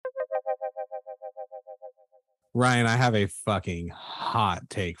Ryan, I have a fucking hot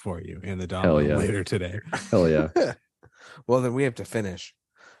take for you in the Dom Hell yeah. later today. Hell yeah. Well, then we have to finish.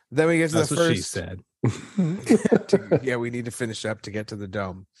 Then we get to That's the what first. she said. Yeah, we need to finish up to get to the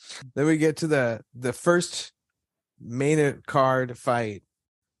Dome. Then we get to the first main card fight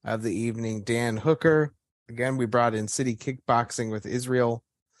of the evening. Dan Hooker. Again, we brought in City Kickboxing with Israel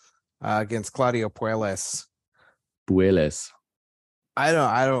against Claudio Puelles. Bueles. I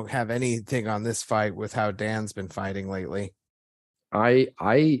don't have anything on this fight with how Dan's been fighting lately.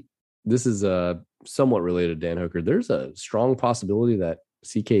 This is somewhat related to Dan Hooker. There's a strong possibility that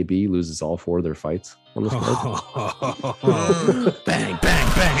CKB loses all 4 of their fights on this card. Bang, bang,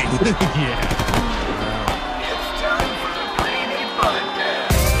 bang. Yeah. It's time for the Pretty Neat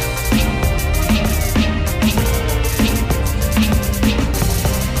Podcast.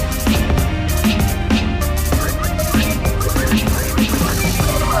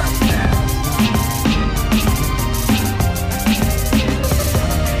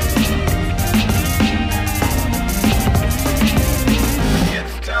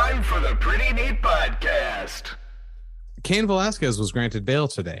 It's time for the Pretty Neat Podcast. Cain Velasquez was granted bail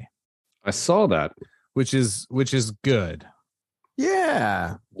today, I saw that. which is good.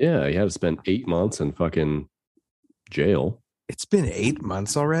 Yeah. Yeah, he had to spend 8 months in fucking jail. It's been 8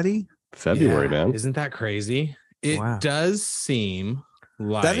 months already. February, Yeah. man. Isn't that crazy? It Wow. does seem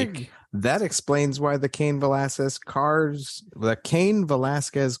like That explains why the Cain Velasquez card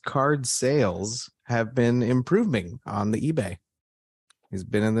sales have been improving on the eBay. He's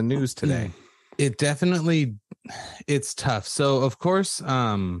been in the news today. it definitely, it's tough. So of course,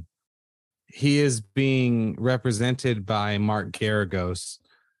 he is being represented by Mark Garagos,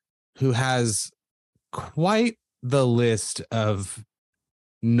 who has quite the list of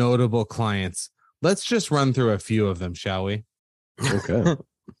notable clients. Let's just run through a few of them, shall we? Okay.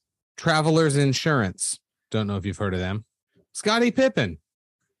 Travelers Insurance. Don't know if you've heard of them. Scottie Pippen,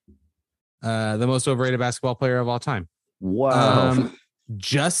 the most overrated basketball player of all time. Wow.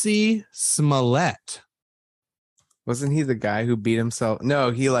 Jussie Smollett. Wasn't he the guy who beat himself?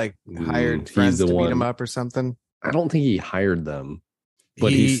 No, he hired he's friends the to beat one. him up or something. I don't think he hired them,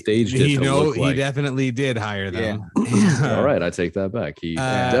 but he staged it to look he like. definitely did hire them. All right, I take that back. He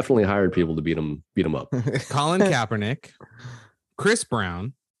definitely hired people to beat him up. Colin Kaepernick, Chris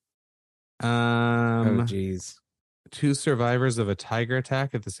Brown, Oh, geez. 2 survivors of a tiger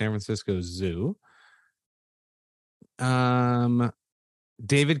attack at the San Francisco Zoo. David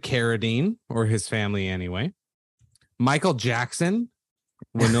Carradine, or his family anyway. Michael Jackson,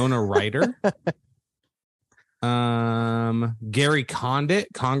 Winona Ryder. Gary Condit,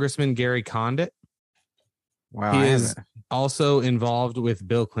 Congressman Gary Condit. Wow. He is also involved with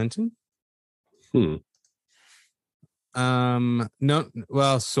Bill Clinton. No,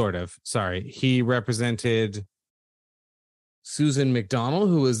 well, sort of. Sorry. He represented Susan McDonald,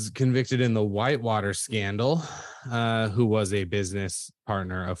 who was convicted in the Whitewater scandal, who was a business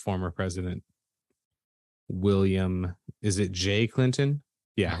partner of former President William, is it J. Clinton?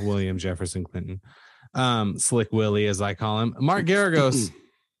 Yeah, William Jefferson Clinton. Slick Willie, as I call him. Mark Garagos,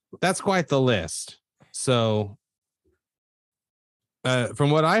 that's quite the list. So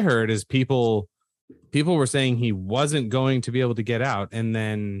from what I heard is people were saying he wasn't going to be able to get out. And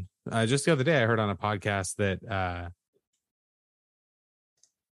then just the other day, I heard on a podcast that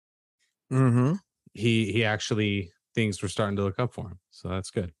he actually, things were starting to look up for him. So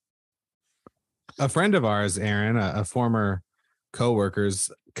that's good. A friend of ours, Aaron, a former coworker's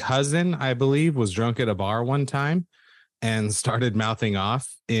cousin, I believe, was drunk at a bar one time and started mouthing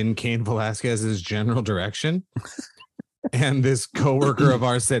off in Cain Velasquez's general direction. And this coworker of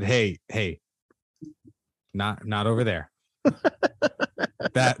ours said, hey, not over there.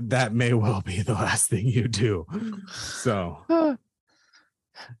 That may well be the last thing you do. So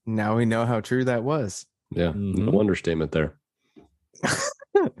now we know how true that was. Yeah, no understatement there.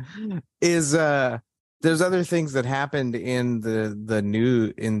 There's other things that happened in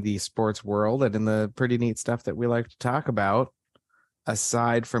the sports world and in the pretty neat stuff that we like to talk about,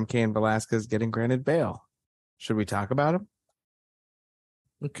 aside from Cain Velasquez getting granted bail. Should we talk about him?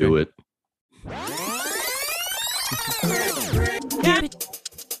 okay. Do it.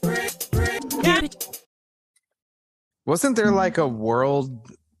 Wasn't there like a world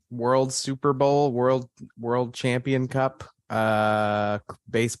Super Bowl, world champion cup,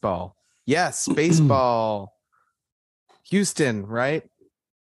 baseball? Yes, baseball. Houston, right?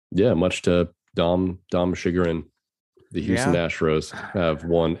 Yeah, much to Dom chagrin, the Houston Astros have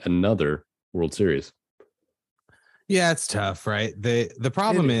won another World Series. Yeah, it's tough, right? The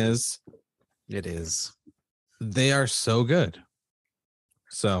problem is It is. they are so good.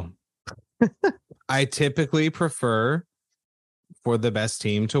 So I typically prefer for the best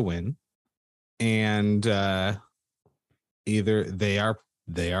team to win, and either they are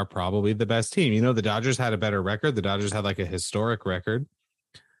probably the best team. You know, the Dodgers had a better record. The Dodgers had like a historic record.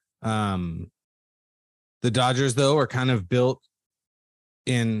 The Dodgers, though, are kind of built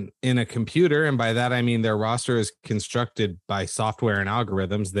in a computer, and by that I mean their roster is constructed by software and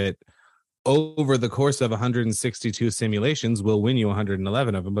algorithms that over the course of 162 simulations will win you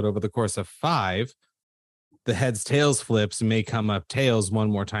 111 of them, but over the course of 5, the heads tails flips may come up tails one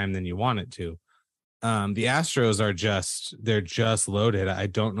more time than you want it to. The Astros are just loaded. I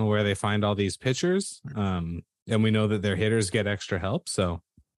don't know where they find all these pitchers, and we know that their hitters get extra help, so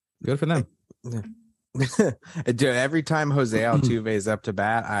good for them. Every time Jose Altuve is up to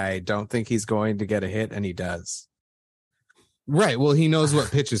bat, I don't think he's going to get a hit, and he does. Right. Well, he knows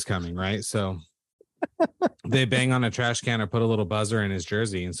what pitch is coming, right? So they bang on a trash can or put a little buzzer in his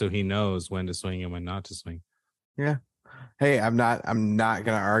jersey, and so he knows when to swing and when not to swing. Yeah. Hey, I'm not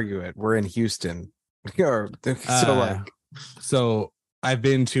gonna argue it. We're in Houston. So I've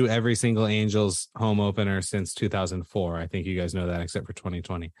been to every single Angels home opener since 2004. I think you guys know that, except for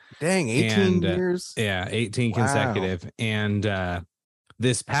 2020. Dang, 18 years. Yeah, 18 consecutive. And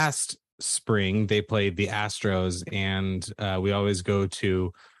this past spring they played the Astros, and we always go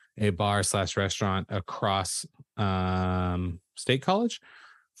to a bar/restaurant across State College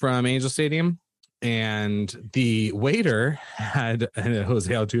from Angel Stadium, and the waiter had a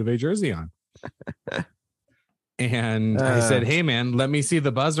Jose Altuve jersey on. And I said, "Hey man, let me see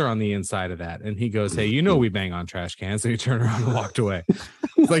the buzzer on the inside of that." And he goes, "Hey, you know we bang on trash cans." And he turned around and walked away.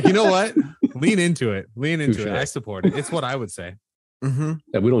 It's like, you know what? Lean into it. I support it. It's what I would say. Mm-hmm.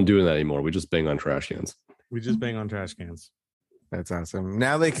 Yeah, we don't do that anymore. We just bang on trash cans. That's awesome.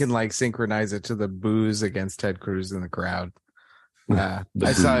 Now they can like synchronize it to the boos against Ted Cruz in the crowd. I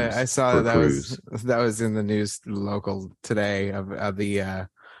saw that was in the news local today of the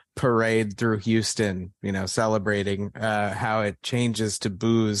parade through Houston, celebrating how it changes to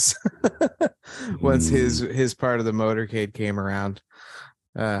booze once his part of the motorcade came around.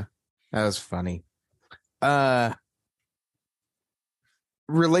 That was funny.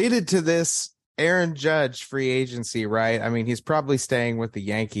 Related to this, Aaron Judge free agency, right? I mean, he's probably staying with the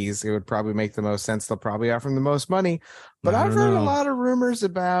Yankees. It would probably make the most sense. They'll probably offer him the most money. But I've heard a lot of rumors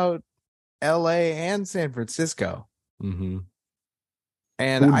about LA and San Francisco. Mm-hmm.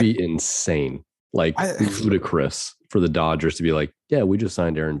 And it would be insane, like ludicrous for the Dodgers to be like, yeah, we just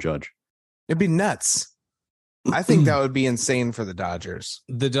signed Aaron Judge. It'd be nuts. I think that would be insane for the Dodgers.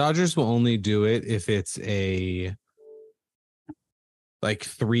 The Dodgers will only do it if it's a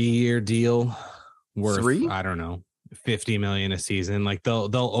 3-year deal worth, I don't know, $50 million a season. Like they'll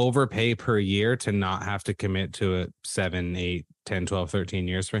overpay per year to not have to commit to it 7, 8, 10, 12, 13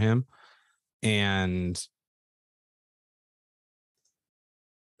 years for him. And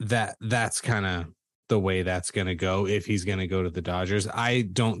that's kind of the way that's going to go if he's going to go to the Dodgers. I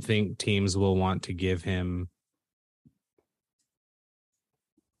don't think teams will want to give him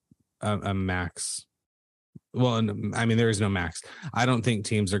a max. Well, I mean, there is no max. I don't think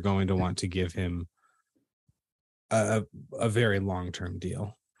teams are going to want to give him a very long-term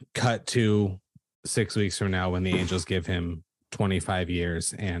deal. Cut to 6 weeks from now when the Angels give him 25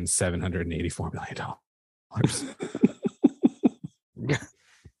 years and $784 million.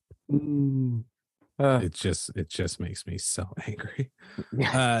 It just makes me so angry.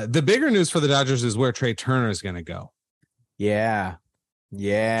 The bigger news for the Dodgers is where Trey Turner is going to go. Yeah.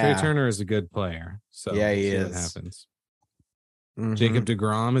 Trey Turner is a good player. So yeah, he is. What happens? Mm-hmm. Jacob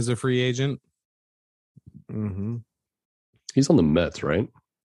deGrom is a free agent. Mm-hmm. He's on the Mets, right?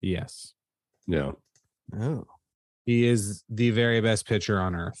 Yes. Yeah. Oh. He is the very best pitcher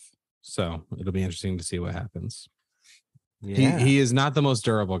on earth. So it'll be interesting to see what happens. Yeah. He is not the most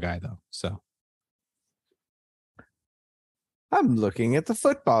durable guy, though. So I'm looking at the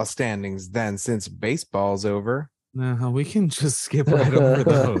football standings then, since baseball's over. No, we can just skip right over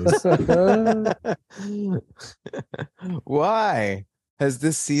those. Why has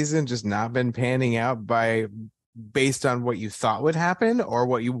this season just not been panning out based on what you thought would happen or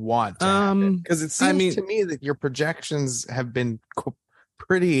what you want to happen? Because it seems to me that your projections have been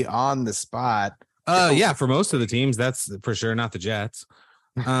pretty on the spot. Yeah, for most of the teams, that's for sure not the Jets.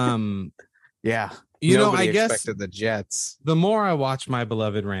 Yeah, I guess expected the Jets. The more I watch my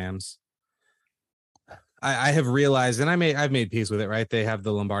beloved Rams, I have realized, and I've made peace with it, right? They have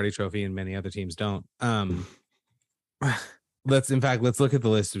the Lombardi Trophy and many other teams don't. Let's look at the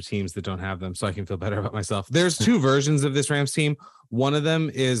list of teams that don't have them so I can feel better about myself. There's 2 versions of this Rams team. One of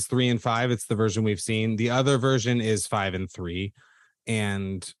them is 3-5. It's the version we've seen. The other version is 5-3.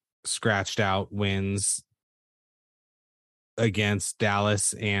 And scratched out wins against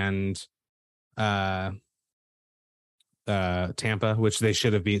Dallas and Tampa, which they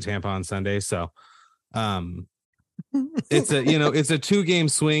should have beat Tampa on Sunday. So it's a it's a 2-game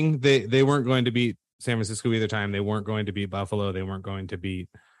swing. They weren't going to beat San Francisco either time. They weren't going to beat Buffalo. They weren't going to beat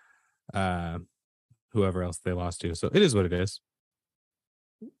whoever else they lost to. So it is what it is.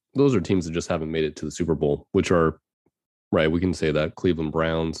 Those are teams that just haven't made it to the Super Bowl, which are right. We can say that Cleveland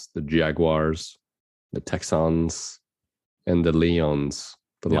Browns, the Jaguars, the Texans, and the Lions,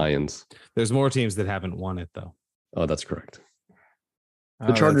 Lions. There's more teams that haven't won it though. Oh, that's correct.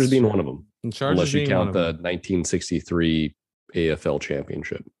 The Chargers being one of them, unless you count the 1963 AFL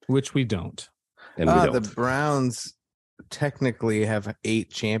championship, which we don't. And we don't. The Browns technically have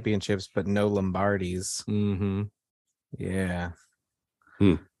 8 championships, but no Lombardis. Mm-hmm. Yeah.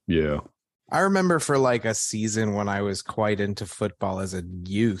 Yeah. I remember for like a season when I was quite into football as a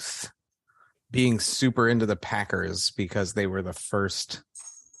youth, being super into the Packers because they were the first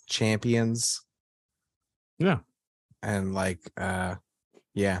champions. Yeah. And like,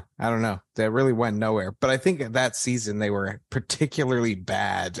 yeah, I don't know. That really went nowhere. But I think that season they were particularly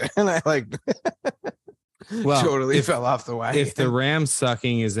bad. And I totally fell off the wagon. If the Rams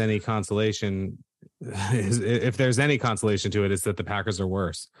sucking is any consolation, if there's any consolation to it, it's that the Packers are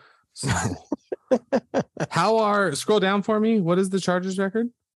worse. So scroll down for me. What is the Chargers record?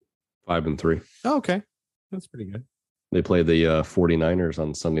 5-3. Oh, okay. That's pretty good. They play the 49ers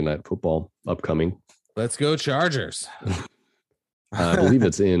on Sunday Night Football upcoming. Let's go Chargers. I believe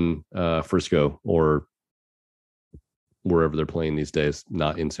it's in Frisco or wherever they're playing these days,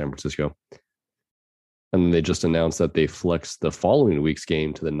 not in San Francisco. And then they just announced that they flexed the following week's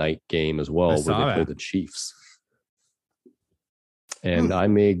game to the night game as well, where they play the Chiefs. And I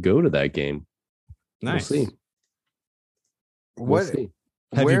may go to that game. Nice. We'll see. We'll see.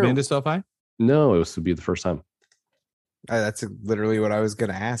 Have you been to SoFi? No, it was to be the first time. That's literally what I was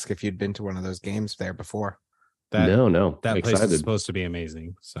going to ask, if you'd been to one of those games there before. No. That place is supposed to be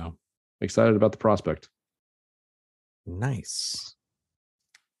amazing. So excited about the prospect. Nice.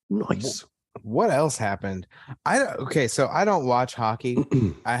 What else happened? So I don't watch hockey.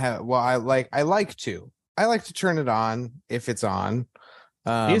 I like to turn it on if it's on.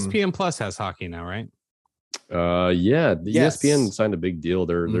 ESPN Plus has hockey now, right? Yeah, the ESPN signed a big deal.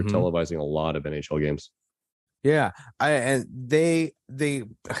 They're televising a lot of NHL games. Yeah, I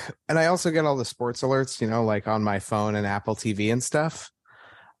also get all the sports alerts, like on my phone and Apple TV and stuff.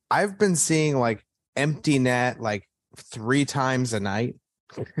 I've been seeing like empty net like 3 times a night.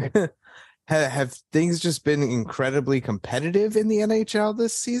 Have things just been incredibly competitive in the NHL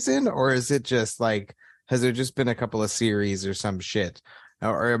this season, or is it just like, has there just been a couple of series or some shit,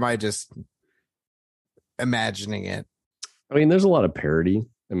 or am I just imagining it? I mean, there's a lot of parity.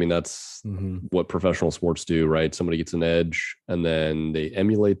 I mean, that's what professional sports do, right? Somebody gets an edge and then they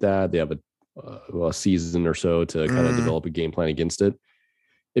emulate that. They have a season or so to kind of develop a game plan against it.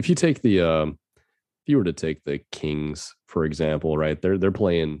 If you take if you were to take the Kings, for example, right? They're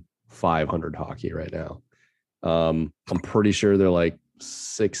playing 500 hockey right now. I'm pretty sure they're like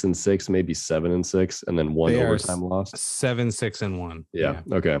 6-6, maybe 7-6, and then one overtime loss. 7-6-1. Yeah.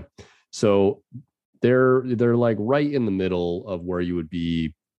 Okay. So they're like right in the middle of where you would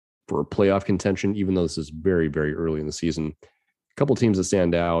be for playoff contention, even though this is very, very early in the season. A couple teams that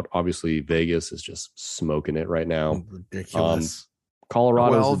stand out. Obviously, Vegas is just smoking it right now. Ridiculous.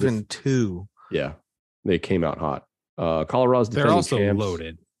 Colorado 12-2. Yeah, they came out hot. Colorado's they're also champs.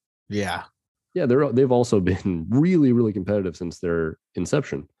 Loaded. Yeah. Yeah, they've also been really, really competitive since their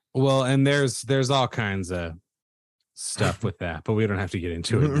inception. Well, and there's all kinds of stuff with that, but we don't have to get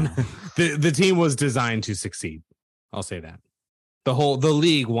into it now. The team was designed to succeed. I'll say that. The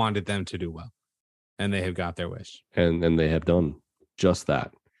league wanted them to do well, and they have got their wish. And they have done just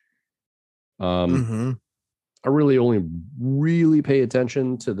that. I really only really pay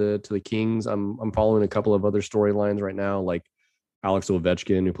attention to the Kings. I'm following a couple of other storylines right now, like Alex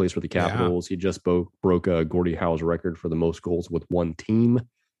Ovechkin, who plays for the Capitals. Yeah. He just broke Gordie Howe's record for the most goals with one team.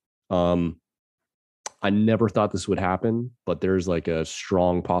 I never thought this would happen, but there's like a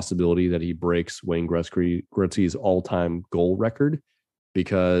strong possibility that he breaks Wayne Gretzky's all-time goal record,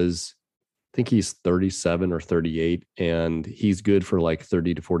 because I think he's 37 or 38, and he's good for like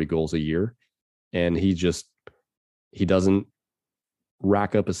 30 to 40 goals a year. And he doesn't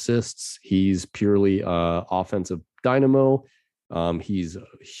rack up assists. He's purely offensive dynamo. He's a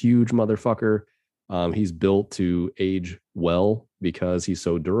huge motherfucker. He's built to age well because he's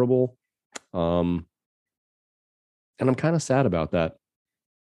so durable. And I'm kind of sad about that.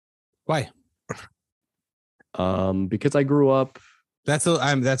 Why? Because I grew up That's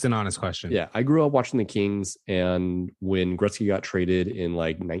an honest question. Yeah, I grew up watching the Kings, and when Gretzky got traded in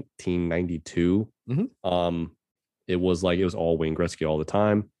like 1992, it was all Wayne Gretzky all the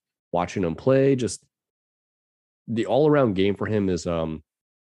time. Watching him play, just the all-around game for him is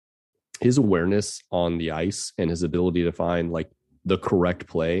his awareness on the ice and his ability to find like the correct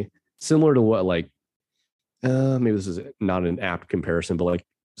play, similar to what maybe this is not an apt comparison, but like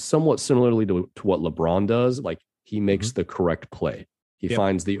somewhat similarly to what LeBron does. Like he makes the correct play. He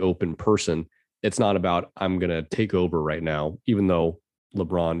finds the open person. It's not about I'm gonna take over right now, even though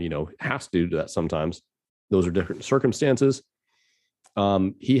LeBron, has to do that sometimes. Those are different circumstances.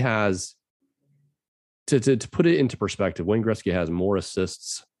 He has to put it into perspective. Wayne Gretzky has more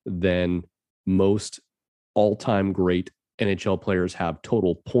assists than most all-time great NHL players have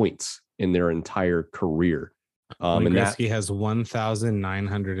total points in their entire career. And Gretzky has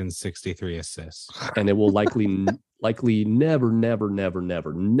 1,963 assists, and it will likely never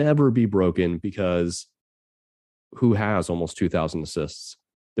be broken, because who has almost 2,000 assists?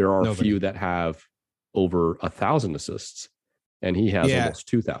 There are a few that have over 1,000 assists, and he has almost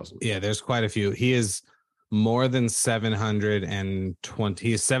 2,000. Yeah, there's quite a few. He is more than 720.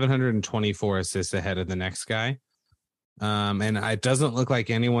 He is 724 assists ahead of the next guy. And it doesn't look like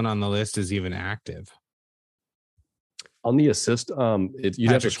anyone on the list is even active. On the assist, you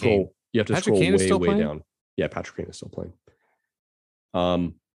have to scroll. You have to scroll way down. Yeah, Patrick Kane is still playing.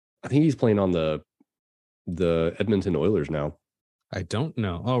 I think he's playing on the Edmonton Oilers now. I don't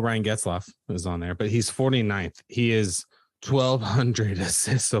know. Oh, Ryan Getzlaf is on there, but he's 49th. He is 1,200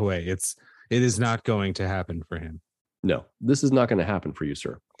 assists away. It is not going to happen for him. No, this is not going to happen for you,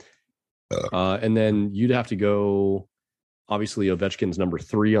 sir. And then you'd have to go. Obviously, Ovechkin's number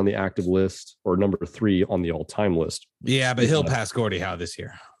 3 on the active list, or number 3 on the all-time list. Yeah, but he'll pass Gordie Howe this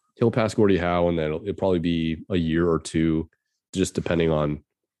year. He'll pass Gordie Howe, and then it'll probably be a year or two, just depending on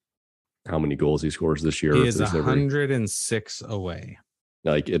how many goals he scores this year. He is 106 away.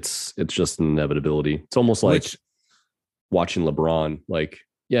 Like it's just an inevitability. It's almost like watching LeBron. Like,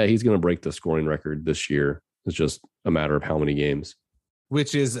 yeah, he's going to break the scoring record this year. It's just a matter of how many games.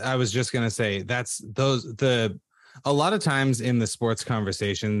 Which is, I was just going to say, a lot of times in the sports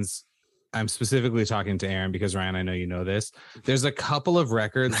conversations, I'm specifically talking to Aaron because Ryan, I know you know this. There's a couple of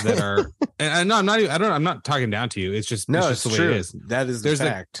records that are, and no, I'm not talking down to you. It's just the way it is. That is the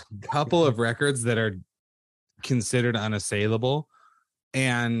fact. A couple of records that are considered unassailable,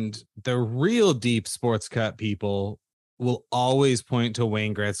 and the real deep sports cut people will always point to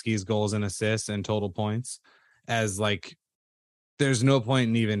Wayne Gretzky's goals and assists and total points as like, there's no point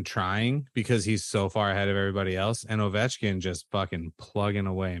in even trying because he's so far ahead of everybody else. And Ovechkin just fucking plugging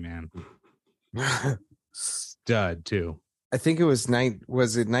away, man. Stud too. I think it was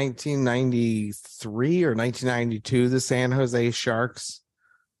 1993 or 1992 the San Jose Sharks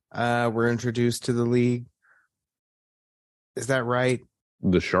were introduced to the league. Is that right?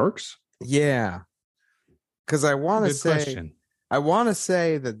 The Sharks? Yeah. Because I want to say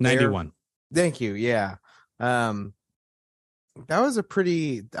that 91. Thank you. Yeah. That was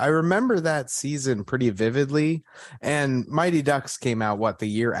I remember that season pretty vividly, and Mighty Ducks came out the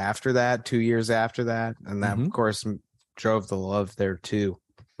year after that, 2 years after that, and that of course drove the love there too.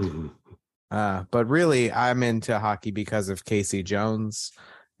 But really, I'm into hockey because of Casey Jones,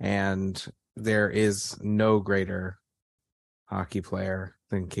 and there is no greater hockey player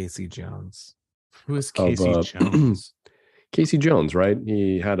than Casey Jones. Who is Casey Jones? Casey Jones, right?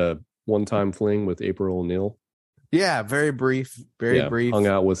 He had a one-time fling with April O'Neil. Yeah, very brief. Hung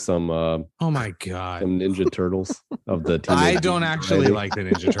out with some oh my god, some Ninja Turtles of the team. I don't actually like the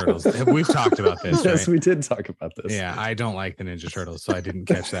Ninja Turtles. We've talked about this. Yes, right? we did talk about this. Yeah, I don't like the Ninja Turtles, so I didn't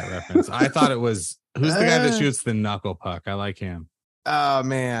catch that reference. I thought it was who's the guy that shoots the knuckle puck? I like him. Oh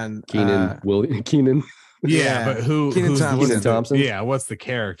man, Keenan. Yeah, but who's Thompson. Thompson? Yeah, what's the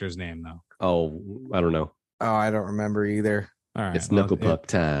character's name though? Oh, I don't know. Oh, I don't remember either. All right, it's knuckle puck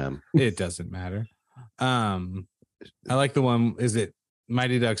time. It doesn't matter. I like the one. Is it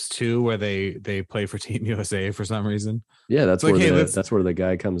Mighty Ducks 2 where they play for Team USA for some reason? Yeah, that's where the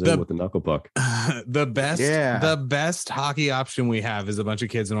guy comes in with the knuckle puck. The best hockey option we have is a bunch of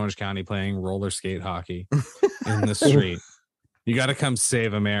kids in Orange County playing roller skate hockey in the street. You got to come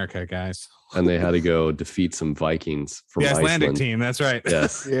save America, guys. And they had to go defeat some Vikings from the Icelandic Iceland. team. That's right.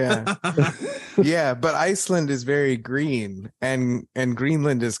 Yes. Yeah. Yeah, but Iceland is very green, and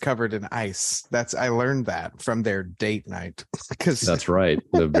Greenland is covered in ice. I learned that from their date night. That's right.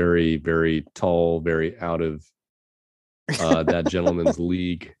 The very, very tall, very out of that gentleman's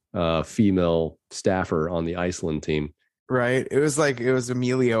league female staffer on the Iceland team. Right. It was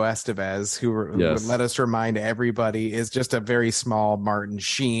Emilio Estevez who Yes. let us remind everybody is just a very small Martin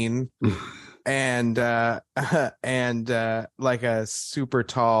Sheen and like a super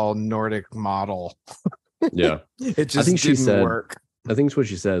tall Nordic model. Yeah. It just think she didn't said- work. I think it's what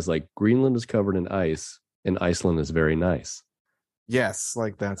she says, like Greenland is covered in ice and Iceland is very nice. Yes,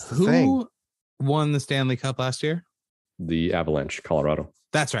 like that's the Who thing. won the Stanley Cup last year? The Avalanche, Colorado.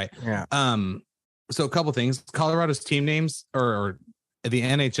 That's right. Yeah. So a couple things. Colorado's team names or the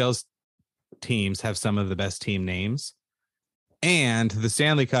NHL's teams have some of the best team names. And the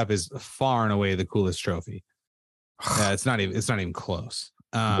Stanley Cup is far and away the coolest trophy. It's not even close.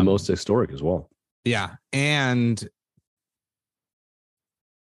 The most historic as well. Yeah. And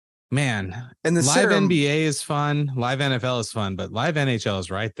man, And the live NBA is fun, live NFL is fun, but live NHL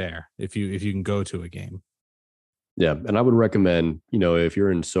is right there if you can go to a game. Yeah. And I would recommend, if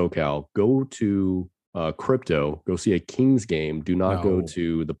you're in SoCal, go to Crypto, go see a Kings game. Do not go No.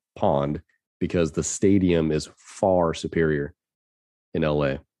 to the Pond because the stadium is far superior in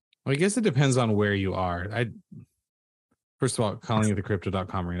LA. Well, I guess it depends on where you are. First of all, calling it the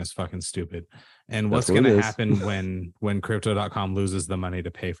crypto.com arena is fucking stupid. And what's That's what going it to is. happen when crypto.com loses the money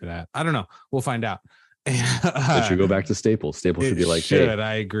to pay for that? I don't know. We'll find out. It should go back to Staples. Staples should be like, should. hey,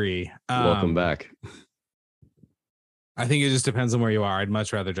 I agree. welcome back. I think it just depends on where you are. I'd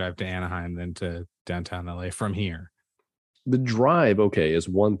much rather drive to Anaheim than to downtown LA from here. The drive, okay, is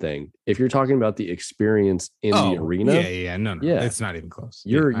one thing. If you're talking about the experience in the arena, No, Yeah. it's not even close.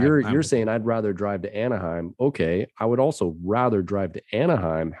 you're saying I'd rather drive to Anaheim. Okay, I would also rather drive to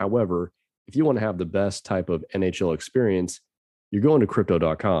Anaheim. However, if you want to have the best type of NHL experience, you're going to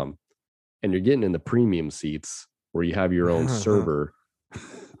crypto.com and you're getting in the premium seats where you have your own server.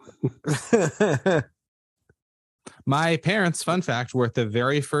 My parents, fun fact, were at the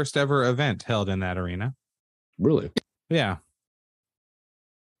very first ever event held in that arena. Really? Yeah.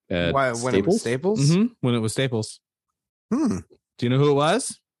 At Why, when it was Staples? When it was Staples. Hmm. Do you know who it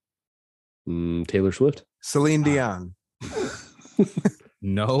was? Taylor Swift? Celine Dion.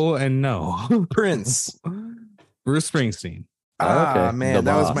 No and no. Prince. Bruce Springsteen. Okay. Man, The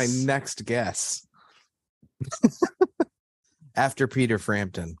that was boss. my next guess. After Peter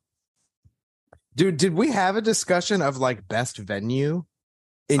Frampton. Dude, did we have a discussion of like best venue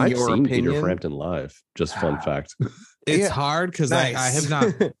in I've your seen opinion? Peter Frampton live. Just fun fact. It's Yeah. hard because Nice. I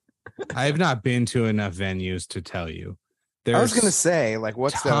have not been to enough venues to tell you. There's I was gonna say, like,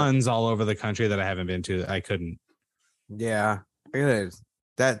 what's tons all over the country that I haven't been to. I couldn't. Yeah,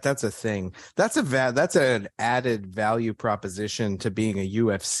 that's a thing. That's an added value proposition to being a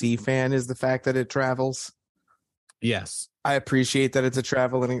UFC fan is the fact that it travels. Yes. I appreciate that it's a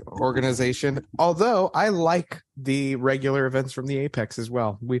traveling organization, although I like the regular events from the Apex as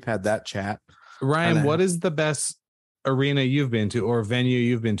well. We've had that chat. Ryan, And, what is the best arena you've been to or venue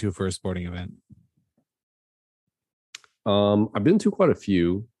you've been to for a sporting event? I've been to quite a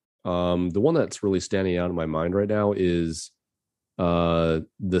few. The one that's really standing out in my mind right now is the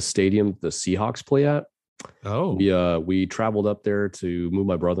stadium the Seahawks play at. Oh, We traveled up there to move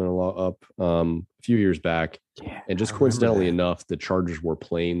my brother-in-law up a few years back, and just I remember coincidentally that. enough, the Chargers were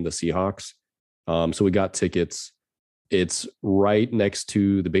playing the Seahawks. So we got tickets. It's right next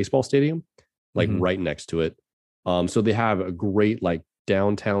to the baseball stadium, like Mhm. right next to it. So they have a great like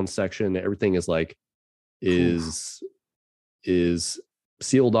downtown section. Everything is like is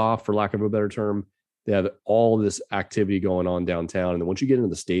sealed off, for lack of a better term. They have all this activity going on downtown, and then once you get into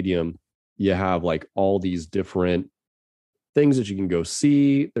the stadium, you have like all these different things that you can go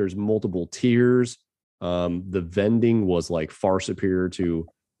see. There's multiple tiers. The vending was like far superior to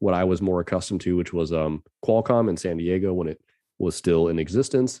what I was more accustomed to, which was Qualcomm in San Diego when it was still in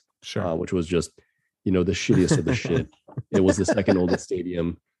existence, sure. which was just, the shittiest of the shit. It was the second oldest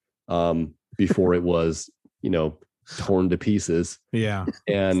stadium before it was, torn to pieces. Yeah.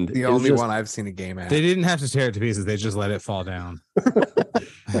 And The it was only just- one I've seen a game at. They didn't have to tear it to pieces. They just let it fall down.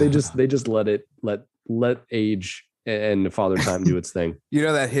 they just let age and Father Time do its thing. You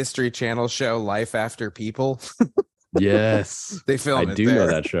know that History Channel show Life After People? Yes, They film I it do there. know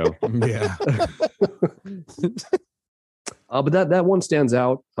that show. Yeah. But that one stands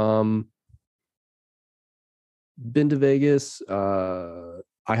out. Been to Vegas.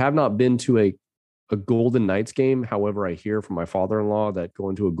 I have not been to a Golden Knights game. However, I hear from my father-in-law that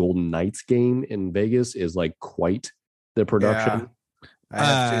going to a Golden Knights game in Vegas is like quite the production. I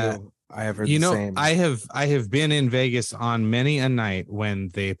have to. I have heard You the know, same. I have been in Vegas on many a night when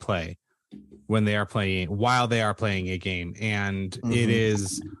they play, while they are playing a game, and it Mhm.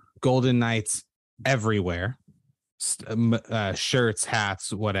 is Golden Knights everywhere. shirts,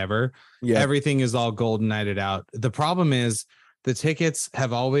 hats, whatever. Yeah. Everything is all gold nighted out. The problem is the tickets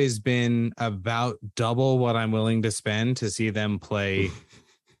have always been about double what I'm willing to spend to see them play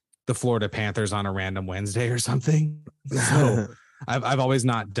the Florida Panthers on a random Wednesday or something. So I've always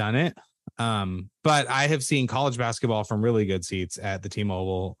not done it. But I have seen college basketball from really good seats at the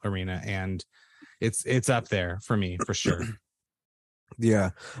T-Mobile Arena, and it's up there for me for sure. Yeah.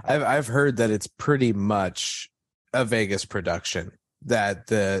 I've heard that it's pretty much a Vegas production, that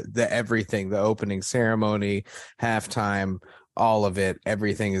the everything, the opening ceremony, halftime, all of it,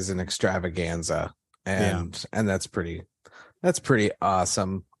 everything is an extravaganza. And that's pretty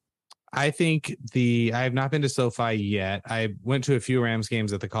awesome. I think I have not been to SoFi yet. I went to a few Rams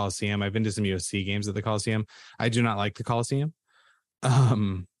games at the Coliseum. I've been to some UFC games at the Coliseum. I do not like the Coliseum.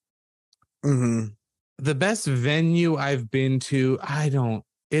 The best venue I've been to,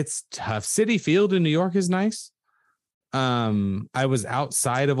 it's tough. Citi Field in New York is nice. I was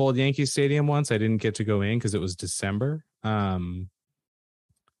outside of Old Yankee Stadium once. I didn't get to go in because it was December. You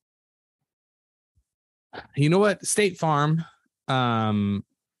know what? State Farm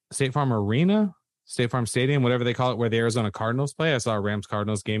Arena, State Farm Stadium, whatever they call it, where the Arizona Cardinals play. I saw a Rams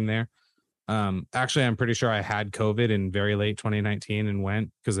Cardinals game there. Actually, I'm pretty sure I had COVID in very late 2019 and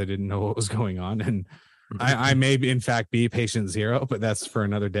went because I didn't know what was going on. And I may in fact be patient zero, but that's for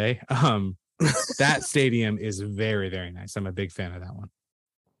another day. That stadium is very, very nice. I'm a big fan of that one.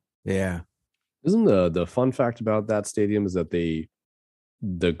 Yeah. Isn't the fun fact about that stadium is that the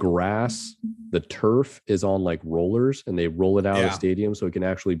grass, the turf is on like rollers, and they roll it out of the stadium so it can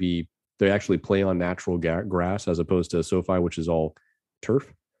actually they actually play on natural grass as opposed to SoFi, which is all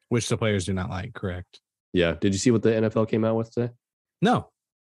turf. Which the players do not like, correct? Yeah. Did you see what the NFL came out with today? No.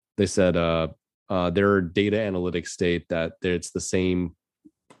 They said their data analytics state that it's the same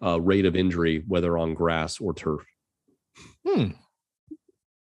rate of injury, whether on grass or turf.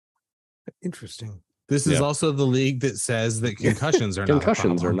 Interesting. This is also the league that says that concussions are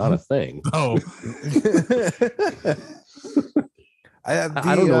not a thing. Oh. I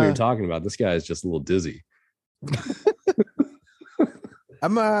don't know what you're talking about. This guy is just a little dizzy.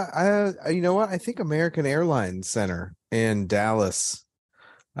 You know what? I think American Airlines Center in Dallas.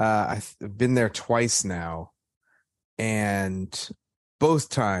 I've been there twice now, and both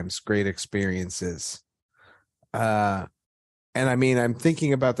times great experiences. And I mean, I'm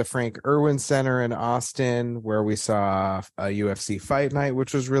thinking about the Frank Irwin Center in Austin, where we saw a UFC fight night,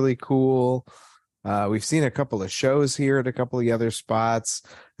 which was really cool. We've seen a couple of shows here at a couple of other spots.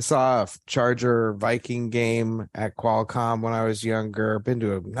 I saw a Charger Viking game at Qualcomm when I was younger. Been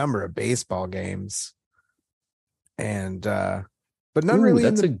to a number of baseball games, but none really.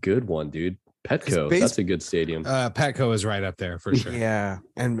 That's a good one, dude. Petco. That's a good stadium. Petco is right up there for sure. Yeah,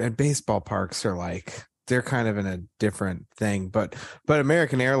 and baseball parks are like, they're kind of in a different thing. But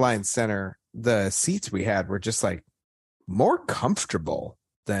American Airlines Center, the seats we had were just like more comfortable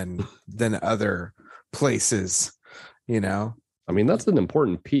than other places, you know. I mean, that's an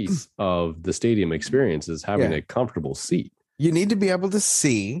important piece of the stadium experience, is having a comfortable seat. You need to be able to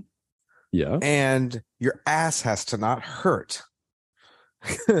see. Yeah. And your ass has to not hurt.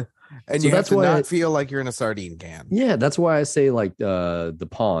 And so you have to not feel like you're in a sardine can. Yeah, that's why I say like the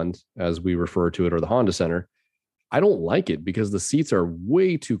pond, as we refer to it, or the Honda Center. I don't like it because the seats are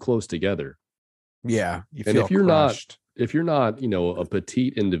way too close together. Yeah. And if you're crushed. If you're not, a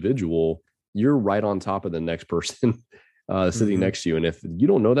petite individual, you're right on top of the next person sitting next to you. And if you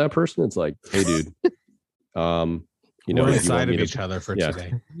don't know that person, it's like, hey, dude, we're inside of each other for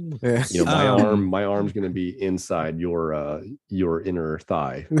today. Yeah. My arm's going to be inside your inner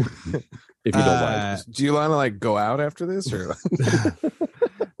thigh. If you don't mind. Do you want to like go out after this, or?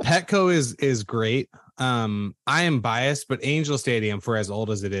 Petco is great. I am biased, but Angel Stadium, for as old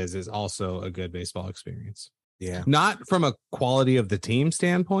as it is also a good baseball experience. Yeah. Not from a quality of the team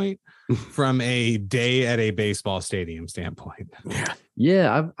standpoint, from a day at a baseball stadium standpoint.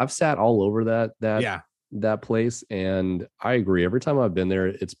 Yeah. I've sat all over that place, and I agree. Every time I've been there,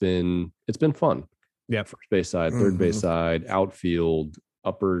 it's been fun. Yeah. First base side, third base side, outfield,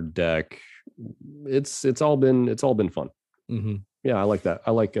 upper deck. It's all been fun. Mm-hmm. Yeah, I like that.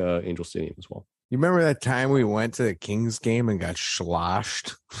 I like Angel Stadium as well. You remember that time we went to the Kings game and got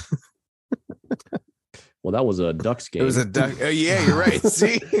sloshed? Well, that was a Ducks game. It was a Duck. Oh, yeah, you're right.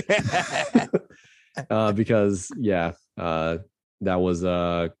 See, because that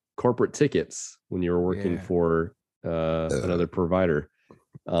was corporate tickets when you were working for another provider.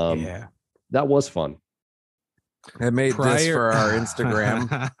 That was fun. I made this for our Instagram.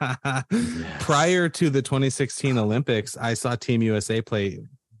 Prior to the 2016 Olympics, I saw Team USA play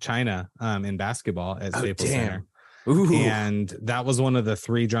China in basketball at Staples Center. Ooh. And that was one of the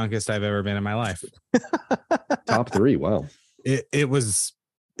 3 drunkest I've ever been in my life. Top 3. Wow. It was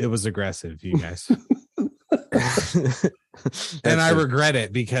aggressive, you guys. And I regret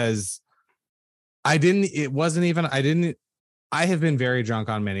it because I have been very drunk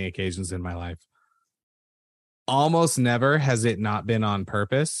on many occasions in my life. Almost never has it not been on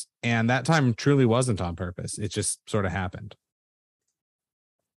purpose. And that time truly wasn't on purpose. It just sort of happened.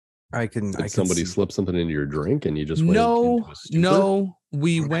 Did somebody slip something into your drink and you just went into a stupor? No.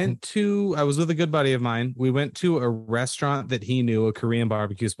 We went to, I was with a good buddy of mine. We went to a restaurant that he knew, a Korean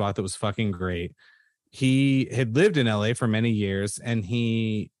barbecue spot that was fucking great. He had lived in LA for many years and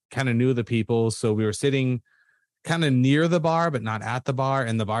he kind of knew the people. So we were sitting kind of near the bar, but not at the bar.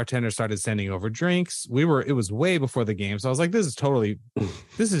 And the bartender started sending over drinks. It was way before the game. So I was like, this is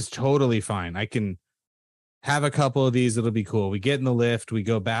totally fine. I can have a couple of these. It'll be cool. We get in the lift. We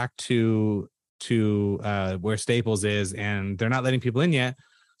go back to where Staples is, and they're not letting people in yet.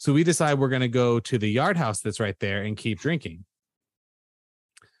 So we decide we're going to go to the Yard House that's right there and keep drinking.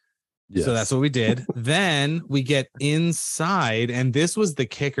 Yes. So that's what we did. Then we get inside, and this was the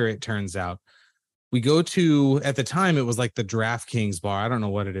kicker, it turns out. We go to, at the time, it was like the DraftKings bar. I don't know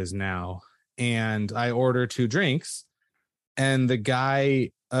what it is now. And I order 2 drinks, and the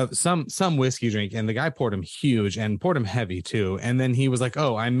guy, some whiskey drink, and the guy poured him huge and poured him heavy too. And then he was like,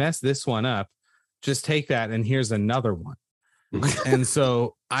 "Oh, I messed this one up. Just take that, and here's another one." And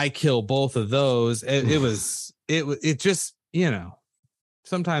so I kill both of those. It just,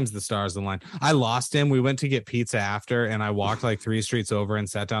 sometimes the stars align. I lost him. We went to get pizza after, and I walked like 3 streets over and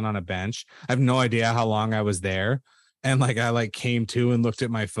sat down on a bench. I have no idea how long I was there. And I came to and looked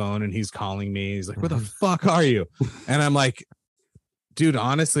at my phone, and he's calling me. He's like, "Where the fuck are you?" And I'm like, "Dude,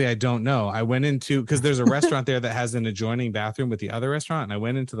 honestly, I don't know." I went into, because there's a restaurant there that has an adjoining bathroom with the other restaurant. And I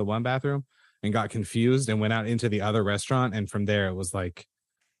went into the one bathroom and got confused and went out into the other restaurant. And from there, it was like,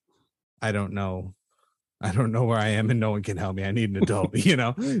 I don't know where I am and no one can help me. I need an adult,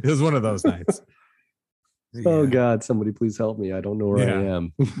 It was one of those nights. Yeah. Oh God, somebody please help me. I don't know where I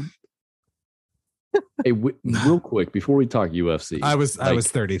am. Hey, real quick, before we talk UFC. I was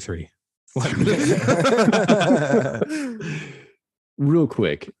 33. Real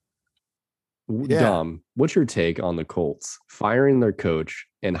quick. Dom, what's your take on the Colts firing their coach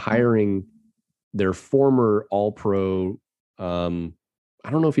and hiring their former All-Pro, I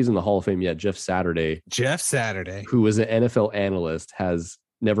don't know if he's in the Hall of Fame yet, Jeff Saturday, who was an NFL analyst, has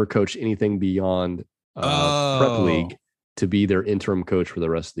never coached anything beyond prep league, to be their interim coach for the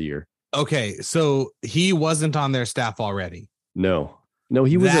rest of the year? Okay, so he wasn't on their staff already. No,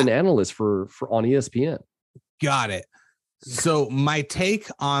 he was an analyst for on ESPN. Got it. So my take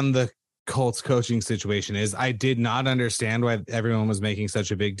on the Colts coaching situation is I did not understand why everyone was making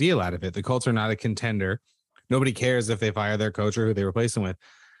such a big deal out of it. The Colts are not a contender. Nobody cares if they fire their coach or who they replace him with.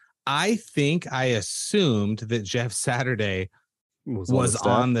 I think I assumed that Jeff Saturday was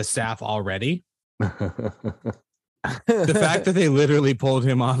on the staff already. The fact that they literally pulled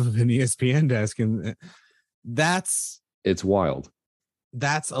him off of an ESPN desk, and it's wild.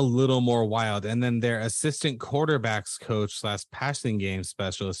 That's a little more wild. And then their assistant quarterbacks coach / passing game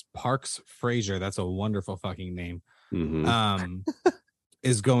specialist, Parks Frazier, that's a wonderful fucking name,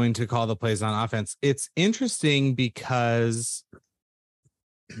 is going to call the plays on offense. It's interesting because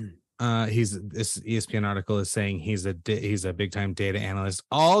this ESPN article is saying he's a big time data analyst.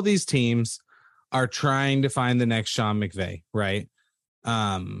 All these teams are trying to find the next Sean McVay, right?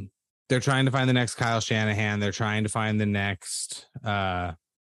 They're trying to find the next Kyle Shanahan. They're trying to find the next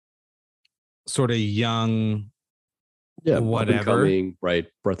sort of young, whatever, right?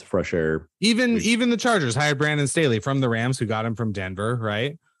 Breath of fresh air. Even the Chargers hired Brandon Staley from the Rams, who got him from Denver,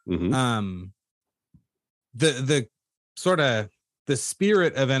 right? Mm-hmm. The sort of the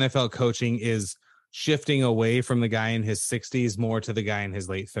spirit of NFL coaching is shifting away from the guy in his 60s more to the guy in his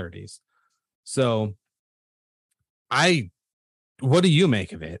late 30s. So what do you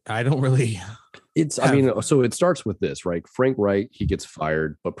make of it? I don't really. So it starts with this, right? Frank Wright, he gets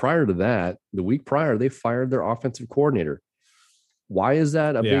fired. But prior to that, the week prior, they fired their offensive coordinator. Why is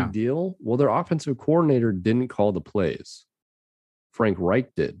that a big deal? Well, their offensive coordinator didn't call the plays. Frank Wright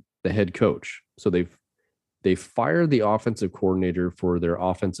did, the head coach. So they fired the offensive coordinator for their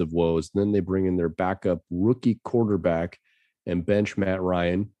offensive woes. And then they bring in their backup rookie quarterback and bench Matt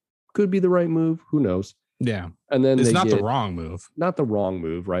Ryan. Could be the right move. Who knows? Yeah. And then it's not the wrong move. Not the wrong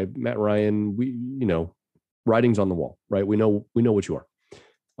move, right? Matt Ryan, writing's on the wall, right? We know what you are.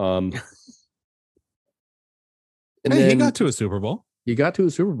 And then he got to a Super Bowl. He got to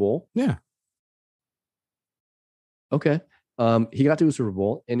a Super Bowl. Yeah. Okay. He got to a Super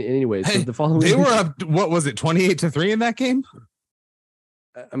Bowl, and anyway, so Hey, the following They week, were up, what was it, 28-3 in that game?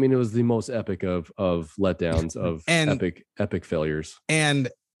 I mean, it was the most epic of letdowns, of And- epic failures. And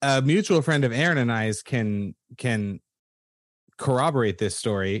a mutual friend of Aaron and I's can corroborate this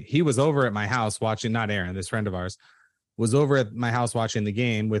story. He was over at my house watching, not Aaron, this friend of ours, was over at my house watching the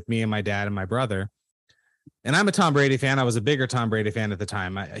game with me and my dad and my brother. And I'm a Tom Brady fan. I was a bigger Tom Brady fan at the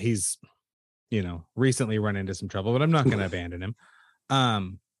time. He's, recently run into some trouble, but I'm not going to abandon him.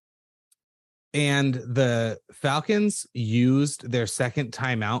 And the Falcons used their second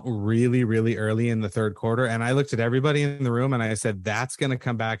timeout really, really early in the third quarter. And I looked at everybody in the room and I said, that's going to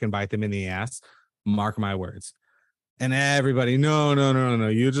come back and bite them in the ass. Mark my words. And everybody, no.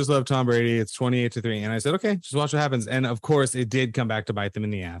 You just love Tom Brady. It's 28-3. And I said, okay, just watch what happens. And of course, it did come back to bite them in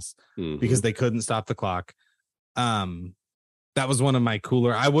the ass because they couldn't stop the clock. That was one of my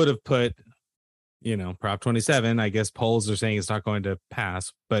cooler. I would have put, Prop 27. I guess polls are saying it's not going to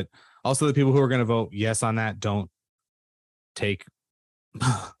pass, but also the people who are going to vote yes on that don't take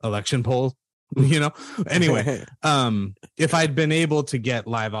election poll. Anyway, if I'd been able to get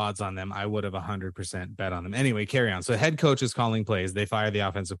live odds on them, I would have 100% bet on them. Anyway, carry on. So head coach is calling plays. They fire the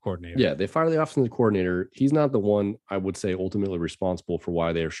offensive coordinator. Yeah, they fire the offensive coordinator. He's not the one, I would say, ultimately responsible for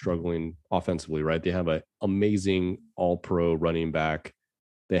why they're struggling offensively, right? They have an amazing all-pro running back.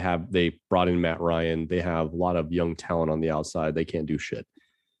 They brought in Matt Ryan. They have a lot of young talent on the outside. They can't do shit.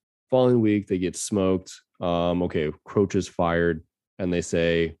 Following week, they get smoked. Okay, coach is fired, and they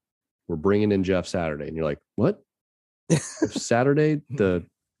say, we're bringing in Jeff Saturday. And you're like, what? Saturday, the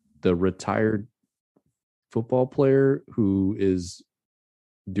retired football player who is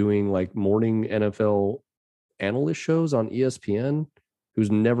doing like morning NFL analyst shows on ESPN,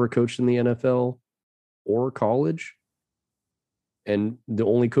 who's never coached in the NFL or college. And the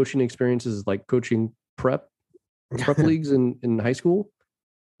only coaching experience is like coaching prep leagues in high school.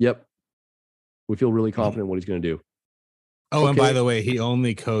 Yep. We feel really confident in what he's going to do. Oh, and by the way, he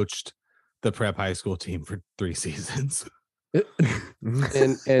only coached the prep high school team for 3 seasons.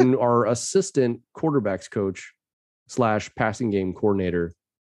 and our assistant quarterbacks coach / passing game coordinator,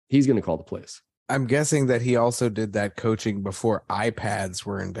 he's going to call the plays. I'm guessing that he also did that coaching before iPads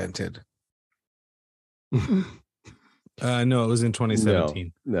were invented. No, it was in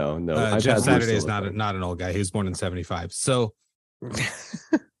 2017. No. Jeff Saturday is not an old guy. He was born in 75. So,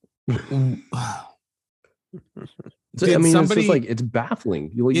 So, I mean, it's just like, it's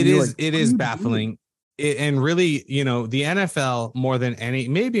baffling. It is baffling. And really, the NFL more than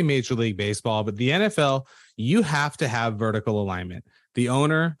maybe Major League Baseball, but the NFL, you have to have vertical alignment. The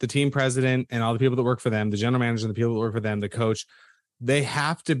owner, the team president, and all the people that work for them, the general manager, and the people that work for them, the coach, they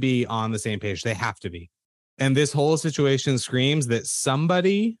have to be on the same page. They have to be. And this whole situation screams that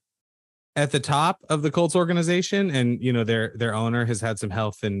somebody at the top of the Colts organization, and their owner has had some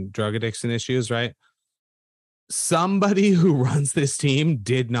health and drug addiction issues, right? Somebody who runs this team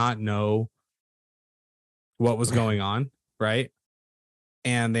did not know what was going on, right?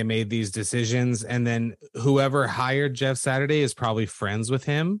 And they made these decisions, and then whoever hired Jeff Saturday is probably friends with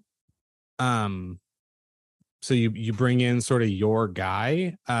him. So you bring in sort of your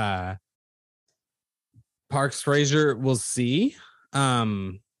guy. Parks Frazier, we'll see.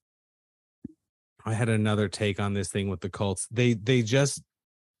 I had another take on this thing with the Colts.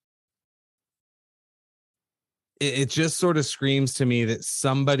 It just sort of screams to me that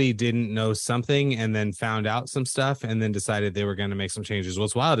somebody didn't know something and then found out some stuff and then decided they were going to make some changes.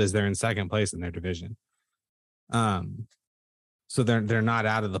 What's wild is they're in second place in their division. So they're not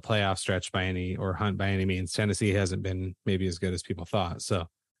out of the playoff stretch by any means. Tennessee hasn't been maybe as good as people thought. So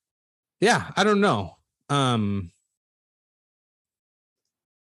yeah, I don't know.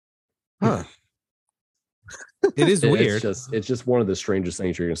 It is weird. It's just one of the strangest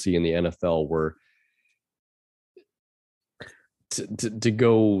things you're going to see in the NFL, where to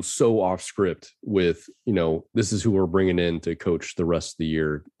go so off script with, this is who we're bringing in to coach the rest of the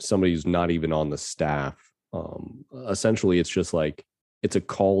year. Somebody who's not even on the staff. Essentially, it's just like, it's a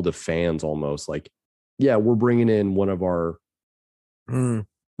call to fans almost. Like, yeah, we're bringing in one of our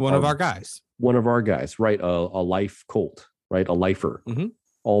guys. One of our guys, right? A life Colt, right? A lifer,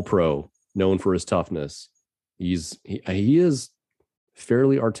 all pro, known for his toughness. He is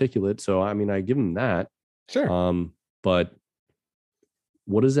fairly articulate. So, I mean, I give him that. Sure. But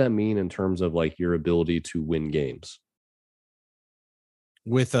what does that mean in terms of like your ability to win games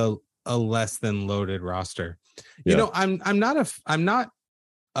with a less than loaded roster? Yeah. I'm not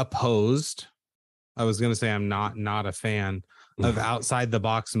opposed. I was going to say I'm not a fan of outside the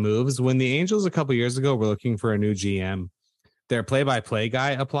box moves. When the Angels a couple years ago were looking for a new GM, their play-by-play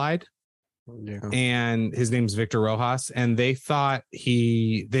guy applied. Yeah. and his name's Victor Rojas, and they kind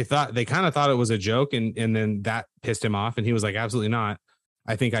of thought it was a joke, and then that pissed him off, and he was like, absolutely not.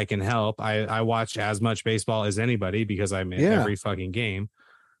 I think I can help. I watch as much baseball as anybody because I'm in every fucking game.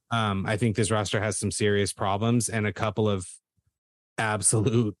 I think this roster has some serious problems and a couple of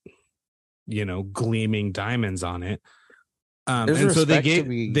absolute, gleaming diamonds on it. And so they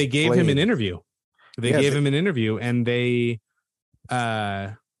gave him an interview. They gave him an interview, and they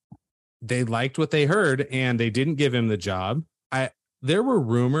liked what they heard, and they didn't give him the job. There were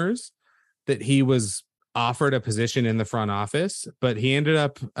rumors that he was offered a position in the front office, but he ended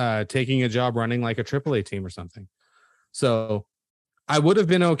up taking a job running like a AAA team or something. So I would have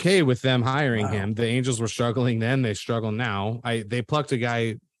been okay with them hiring him. The Angels were struggling then; they struggle now. They plucked a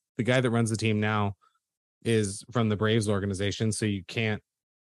guy. The guy that runs the team now is from the Braves organization, so you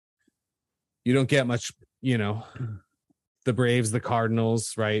don't get much. The Braves, the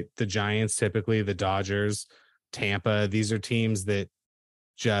Cardinals, right? The Giants, typically the Dodgers, Tampa. These are teams that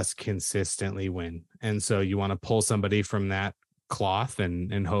just consistently win. And so you want to pull somebody from that cloth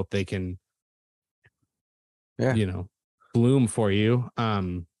and hope they can, bloom for you.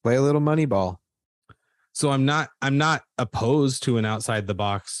 Play a little money ball. So I'm not opposed to an outside the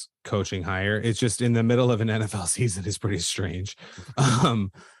box coaching hire. It's just in the middle of an NFL season is pretty strange.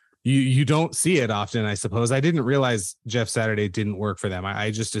 You don't see it often, I suppose. I didn't realize Jeff Saturday didn't work for them. I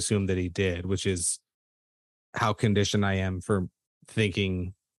just assumed that he did, which is how conditioned I am for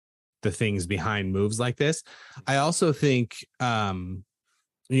thinking the things behind moves like this. I also think, when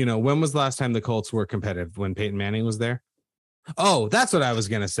was the last time the Colts were competitive? When Peyton Manning was there? Oh, that's what I was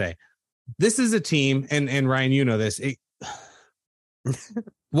going to say. This is a team, and Ryan, you know this.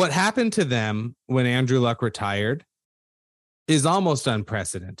 What happened to them when Andrew Luck retired is almost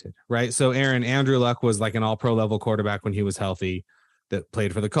unprecedented, right? So Andrew Luck was like an all-pro level quarterback when he was healthy that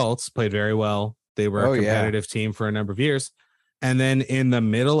played for the Colts, played very well. They were a competitive team for a number of years. And then in the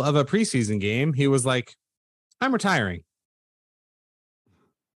middle of a preseason game, he was like, I'm retiring.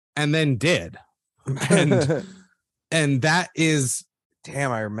 And then did. And that is...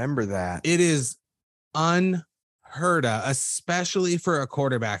 Damn, I remember that. It is unheard of, especially for a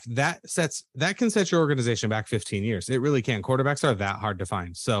quarterback. That can set your organization back 15 years. It really can. Quarterbacks are that hard to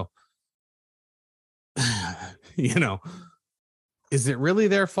find. So, is it really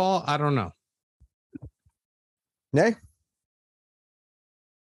their fault? I don't know. Yeah.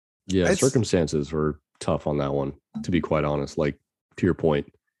 Yeah, circumstances were tough on that one, to be quite honest. Like, to your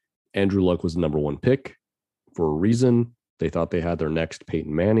point, Andrew Luck was the number one pick for a reason. They thought they had their next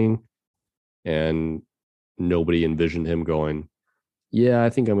Peyton Manning, and nobody envisioned him going, yeah,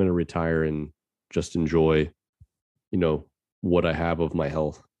 I think I'm going to retire and just enjoy, what I have of my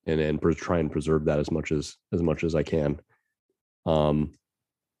health and try and preserve that as much as I can. And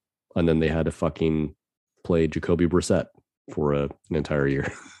then they had to fucking play Jacoby Brissett for an entire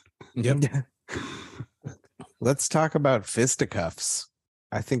year. Yep. Let's talk about fisticuffs.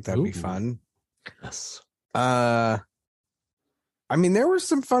 I think that'd be fun. Yes. There were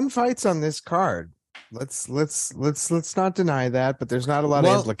some fun fights on this card. Let's not deny that, but there's not a lot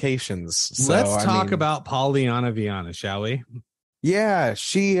of implications. So, let's talk about Pollyanna Viana, shall we? Yeah,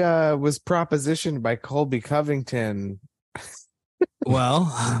 she was propositioned by Colby Covington.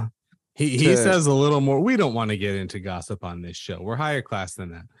 Well, he says a little more. We don't want to get into gossip on this show. We're higher class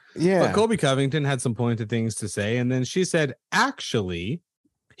than that. Yeah. But Colby Covington had some pointed things to say, and then she said, actually,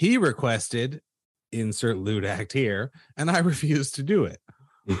 he requested insert lewd act here, and I refused to do it.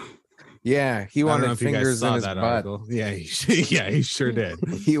 Yeah, he wanted fingers in his butt. Article. Yeah, he sure did.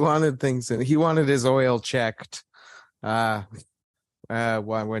 He wanted things, and he wanted his oil checked. When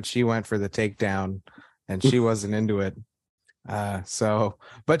she went for the takedown, and she wasn't into it.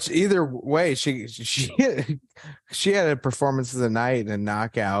 But either way, she had a performance of the night and a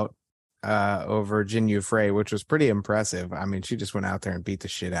knockout over Jin Yu Frey, which was pretty impressive. She just went out there and beat the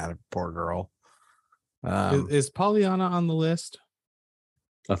shit out of a poor girl. Is Pollyanna on the list?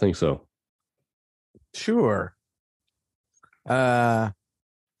 I think so. Sure. And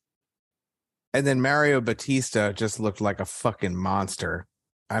then Mario Batista just looked like a fucking monster.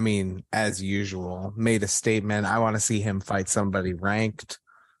 As usual, made a statement. I want to see him fight somebody ranked.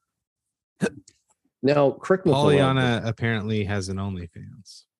 Now, correct me. Pollyanna apparently has an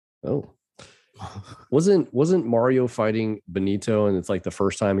OnlyFans. Oh, wasn't Mario fighting Benito, and it's like the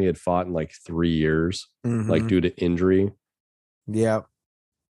first time he had fought in like 3 years, like due to injury. Yeah,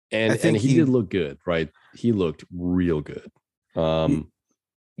 and he did look good, right? He looked real good.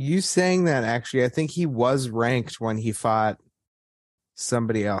 You saying that actually, I think he was ranked when he fought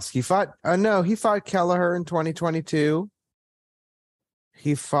somebody else. He fought Kelleher in 2022.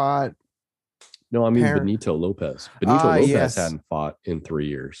 He fought No, I mean Parent- Benito Lopez. Benito Lopez yes. hadn't fought in 3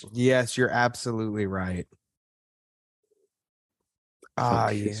 years. Yes, you're absolutely right.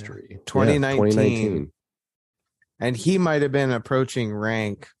 Fuck Yeah. history. 2019. And he might have been approaching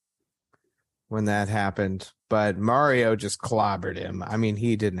rank when that happened, but Mario just clobbered him. I mean,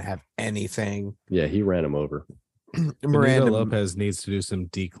 he didn't have anything. Yeah, he ran him over. Benito Lopez needs to do some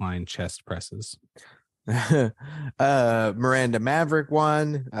decline chest presses. Miranda Maverick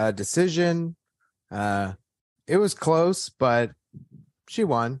won decision. It was close, but she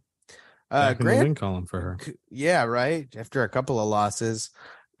won. Back in the Grant, win column for her. yeah, right. After a couple of losses,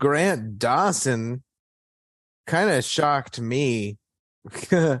 Grant Dawson kind of shocked me.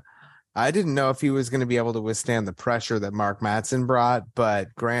 I didn't know if he was going to be able to withstand the pressure that Mark Mattson brought,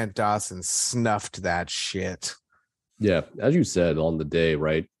 but Grant Dawson snuffed that shit. Yeah, as you said on the day,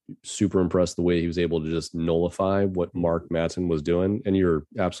 right? Super impressed the way he was able to just nullify what Mark Mattson was doing. And you're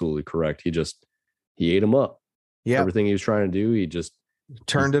absolutely correct. He ate him up. Yeah, Everything he was trying to do, he just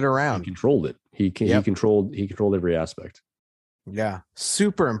turned it around. He controlled it. He controlled every aspect. Yeah,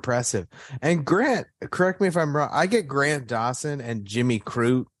 super impressive. And Grant, correct me if I'm wrong, I get Grant Dawson and Jimmy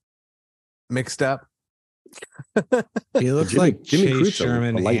Crute mixed up. He looks like Chase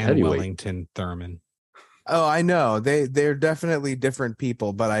Sherman and Wellington Thurman. Oh, I know. They're definitely different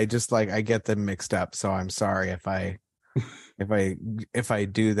people, but I just I get them mixed up. So I'm sorry if I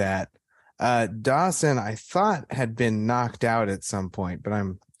do that. Dawson, I thought had been knocked out at some point, but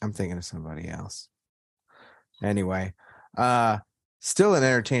I'm thinking of somebody else. Anyway, still an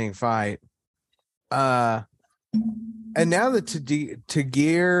entertaining fight. And now the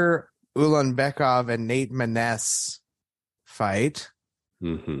Tagir Ulanbekov and Nate Maness fight.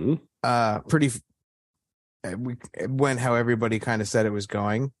 Mm-hmm. It went how everybody kind of said it was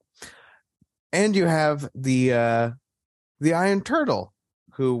going. And you have the Iron Turtle,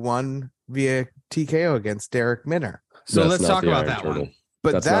 who won via TKO against Derek Minner. So let's talk about that one.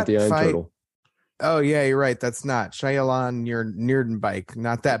 But that's that not the Iron fight, Turtle. Oh yeah, you're right. That's not Shyalan Nierenbike,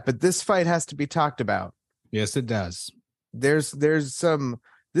 not that. But this fight has to be talked about. Yes, it does. There's some.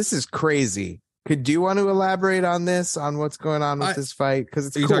 This is crazy. Could you want to elaborate on this, on what's going on with this fight? Because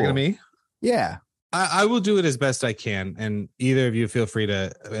it's Are you cool. talking to me? Yeah. I will do it as best I can, and either of you feel free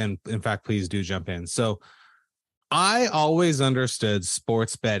to, and in fact, please do jump in. So I always understood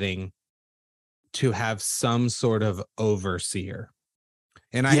sports betting to have some sort of overseer.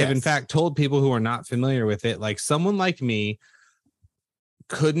 And I have, in fact, told people who are not familiar with it, like someone like me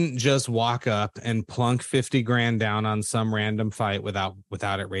couldn't just walk up and plunk 50 grand down on some random fight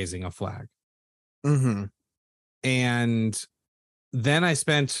without it raising a flag. Mm-hmm. And then I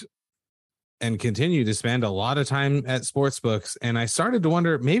spent and continue to spend a lot of time at sports books. And I started to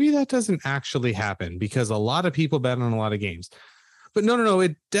wonder, maybe that doesn't actually happen because a lot of people bet on a lot of games. But no,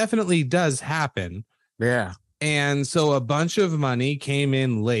 it definitely does happen. Yeah. And so a bunch of money came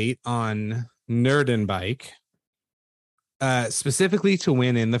in late on Nerdenbike, specifically to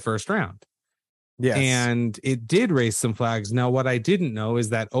win in the first round. Yes. And it did raise some flags. Now, what I didn't know is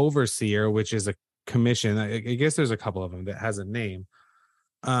that Overseer, which is a commission, I guess there's a couple of them that has a name.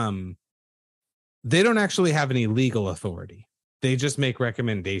 They don't actually have any legal authority. They just make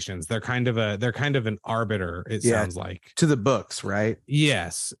recommendations. They're kind of an arbiter, it sounds like. To the books, right?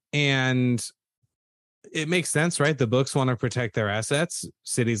 Yes. And it makes sense, right? The books want to protect their assets.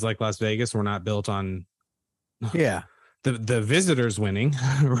 Cities like Las Vegas were not built on the visitors winning,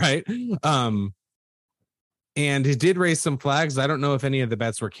 right? And it did raise some flags. I don't know if any of the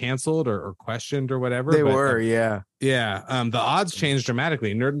bets were canceled or questioned or whatever. They were, yeah. Yeah. The odds changed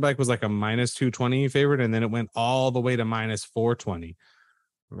dramatically. Nerdenbike was like a minus 220 favorite, and then it went all the way to minus 420.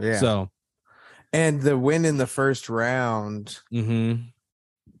 Yeah. So, and the win in the first round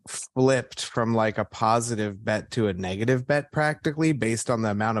flipped from like a positive bet to a negative bet practically based on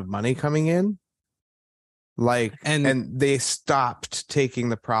the amount of money coming in. Like, and they stopped taking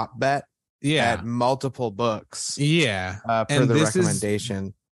the prop bet. Yeah, at multiple books. Yeah, per the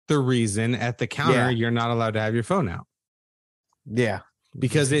recommendation. The reason at the counter you're not allowed to have your phone out. Yeah,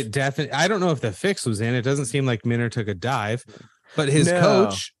 because it definitely. I don't know if the fix was in. It doesn't seem like Minner took a dive, but his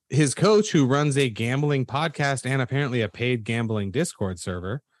coach, who runs a gambling podcast and apparently a paid gambling Discord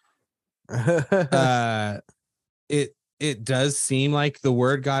server, it does seem like the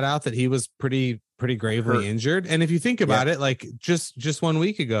word got out that he was pretty gravely injured. And if you think about it, like just 1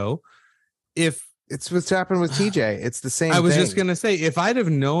 week ago. If it's what's happened with TJ, it's the same. I was just going to say, if I'd have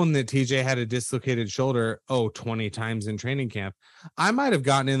known that TJ had a dislocated shoulder, 20 times in training camp, I might have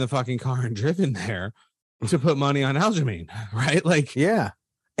gotten in the fucking car and driven there to put money on Aljamain, right? Like, yeah.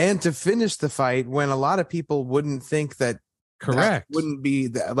 And to finish the fight when a lot of people wouldn't think that Correct. Wouldn't be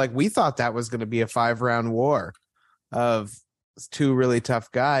like we thought that was going to be a 5-round war of two really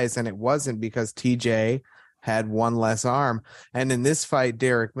tough guys, and it wasn't because TJ had one less arm, and in this fight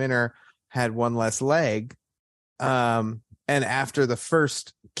Derek Minner had one less leg. And after the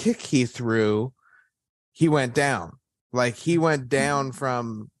first kick he threw, he went down. Like he went down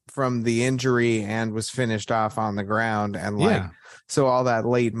from the injury and was finished off on the ground. And like, so all that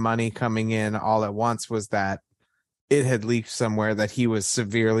late money coming in all at once was that it had leaked somewhere that he was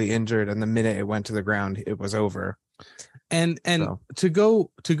severely injured. And the minute it went to the ground, it was over. And to go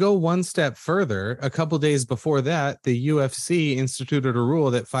one step further, a couple days before that, the UFC instituted a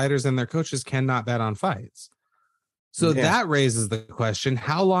rule that fighters and their coaches cannot bet on fights. So that raises the question,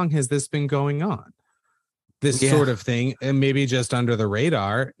 how long has this been going on? This sort of thing, and maybe just under the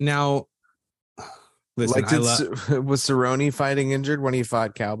radar. Now, listen, was Cerrone fighting injured when he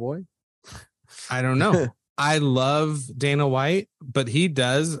fought Cowboy? I don't know. I love Dana White, but he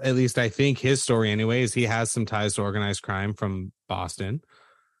does, at least I think his story anyway, is he has some ties to organized crime from Boston.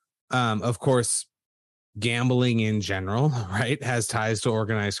 Of course, gambling in general, right, has ties to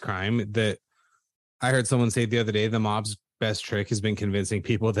organized crime. That I heard someone say the other day, the mob's best trick has been convincing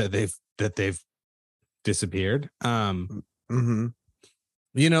people that they've disappeared. You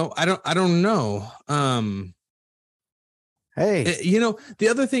know, I don't know. Hey, you know, the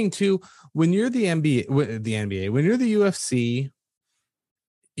other thing too, when you're the NBA, when you're the UFC,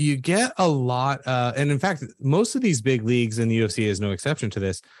 you get a lot, and in fact, most of these big leagues, and the UFC is no exception to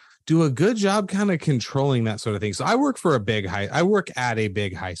this, do a good job kind of controlling that sort of thing. So I work at a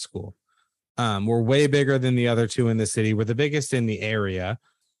big high school. We're way bigger than the other two in the city. We're the biggest in the area.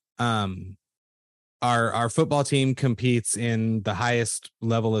 Our football team competes in the highest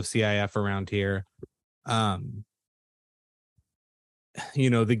level of CIF around here. You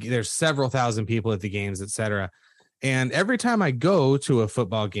know, there's several thousand people at the games, etc. And every time I go to a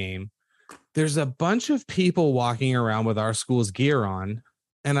football game, there's a bunch of people walking around with our school's gear on.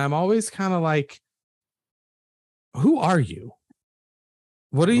 And I'm always kind of like, who are you?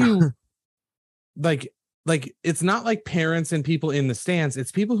 What are you like? Like, it's not like parents and people in the stands.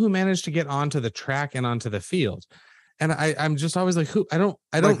 It's people who manage to get onto the track and onto the field. And I'm just always like, who? I don't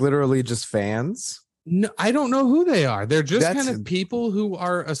like literally just fans. No, I don't know who they are. They're just kind of people who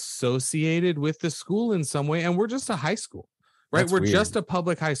are associated with the school in some way. And we're just a high school, right? We're just a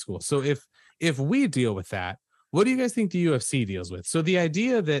public high school. So if we deal with that, what do you guys think the UFC deals with? So the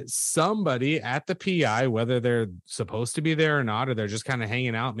idea that somebody at the PI, whether they're supposed to be there or not, or they're just kind of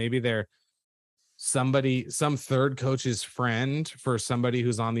hanging out, maybe they're some third coach's friend for somebody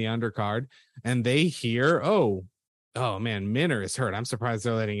who's on the undercard, and they hear, oh man, Minner is hurt. I'm surprised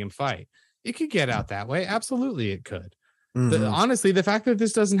they're letting him fight. It could get out that way. Absolutely, it could. Honestly, the fact that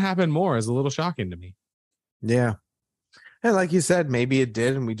this doesn't happen more is a little shocking to me. Yeah. And like you said, maybe it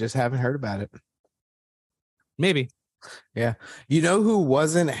did, and we just haven't heard about it. Maybe. Yeah. You know who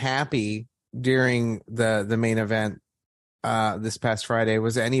wasn't happy during the main event this past Friday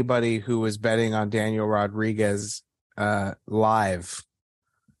was anybody who was betting on Daniel Rodriguez live.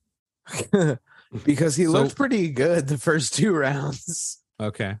 Because he looked pretty good the first 2 rounds.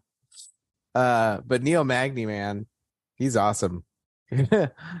 Okay. But Neil Magny, man, he's awesome.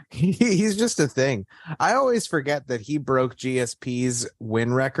 He's just a thing. I always forget that he broke GSP's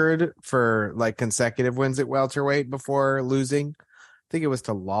win record for like consecutive wins at welterweight before losing. I think it was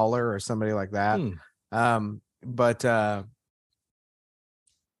to Lawler or somebody like that. But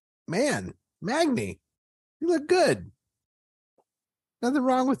man, Magny, you look good. Nothing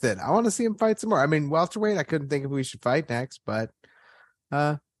wrong with it. I want to see him fight some more. I mean, welterweight, I couldn't think of who we should fight next, but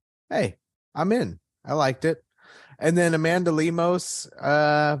hey, I'm in. I liked it. And then Amanda Lemos,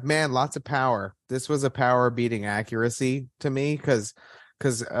 man, lots of power. This was a power beating accuracy to me because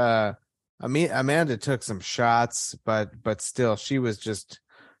Amanda took some shots, but still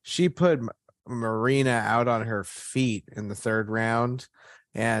she put Marina out on her feet in the 3rd round.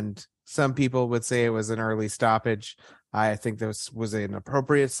 And some people would say it was an early stoppage. I think this was an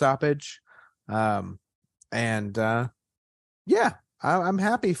appropriate stoppage. I'm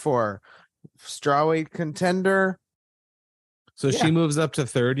happy for strawweight contender. So she moves up to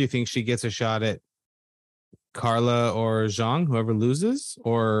 3rd. You think she gets a shot at Carla or Zhang, whoever loses,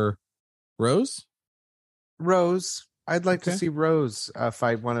 or Rose? Rose. I'd like to see Rose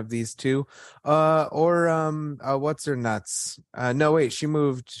fight one of these two. Or what's her nuts? No, wait, she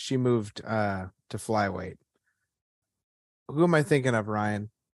moved to flyweight. Who am I thinking of, Ryan?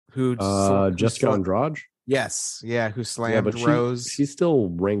 Jessica Andrade? Yes. Yeah, who slammed Rose. She's still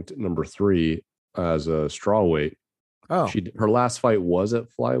ranked number 3 as a strawweight. Oh. Her last fight was at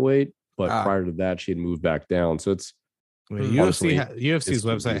flyweight, but prior to that, she had moved back down. So it's Honestly, UFC's it's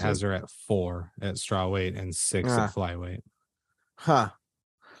website confusing. has her at 4 at strawweight and 6 Ah. at flyweight. Huh.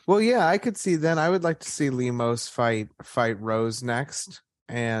 Well, yeah, I could see then. I would like to see Lemos fight Rose next,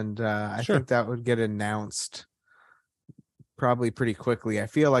 and I Sure. think that would get announced probably pretty quickly. I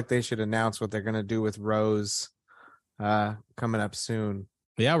feel like they should announce what they're going to do with Rose coming up soon.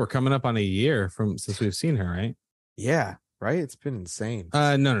 Yeah, we're coming up on a year since we've seen her, right? Yeah, right. It's been insane.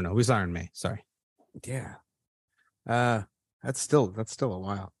 No. We saw her in May. Sorry. Yeah. That's still a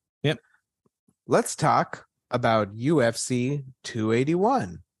while. Yep. Let's talk about UFC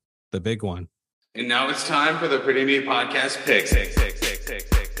 281. The big one. And now it's time for the Pretty Neat Podcast Picks.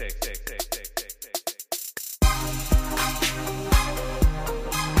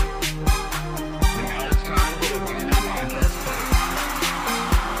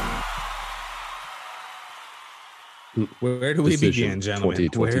 Where do we Decision begin, gentlemen?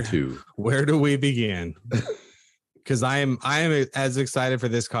 2022. Where do we begin? Because I am as excited for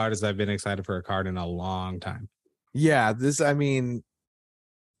this card as I've been excited for a card in a long time. Yeah, this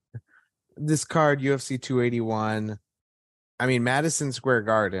card, UFC 281. I mean, Madison Square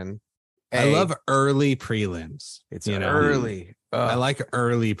Garden. I love early prelims. It's you know? early. I like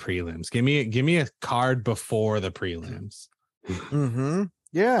early prelims. Give me a card before the prelims. Mm-hmm.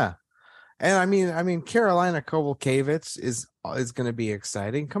 Yeah. And I mean, Carolina Kowalkiewicz is going to be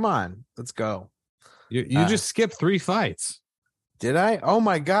exciting. Come on, let's go. You just skipped 3 fights. Did I? Oh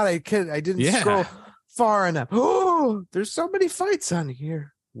my God, I didn't scroll far enough. Oh, there's so many fights on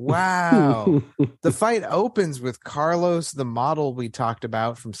here. Wow. The fight opens with Carlos, the model we talked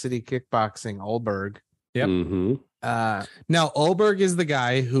about from City Kickboxing, Olberg. Yep. Mm-hmm. Now Olberg is the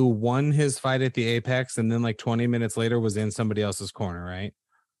guy who won his fight at the Apex and then like 20 minutes later was in somebody else's corner, right?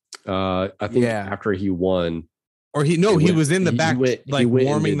 I think after he won, or he was in the back,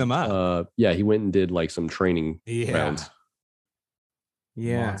 warming them up. He went and did like some training rounds.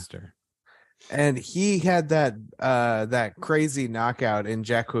 Yeah, monster. And he had that crazy knockout in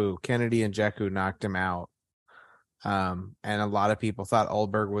Njeku. Kennedy and Njeku knocked him out. And a lot of people thought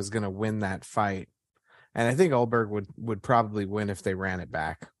Olberg was going to win that fight, and I think Olberg would probably win if they ran it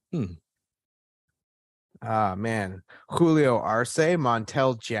back. Man, Julio Arce,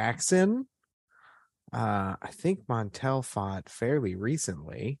 Montel Jackson. I think Montel fought fairly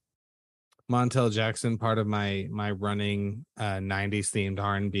recently. Montel Jackson, part of my running 90s themed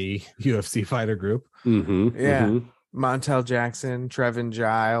R&B UFC fighter group. Mm-hmm, yeah. mm-hmm. Montel Jackson, Trevin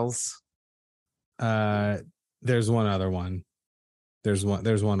Giles. There's one other one. There's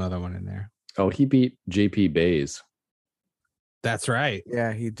one other one in there. Oh, he beat JP Bays. That's right.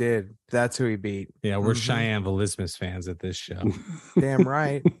 Yeah, he did. That's who he beat. Yeah, we're Cheyenne Velismus fans at this show. Damn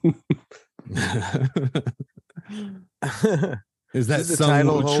right. Is that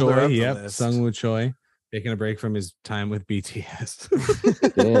Sungwoo Choi? Yep, Sungwoo Choi taking a break from his time with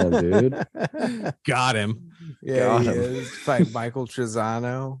BTS. Damn, dude. Got him. Yeah, he is. Fight Michael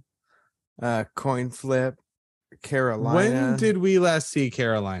Trezano. Coin flip. Carolina. When did we last see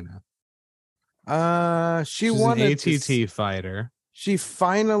Carolina? She's won an ATT fighter. She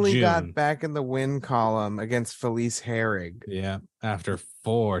finally got back in the win column against Felice Herrig. Yeah, after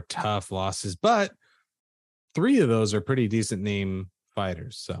 4 tough losses, but 3 of those are pretty decent name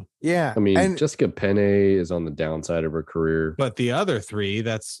fighters. So yeah, I mean, Jessica Penne is on the downside of her career, but the other 3,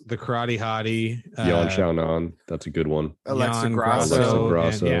 that's the Karate Hottie, Yan Xiaonan, that's a good one. Alexa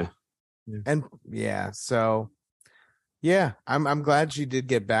Grasso. And so. Yeah, I'm glad she did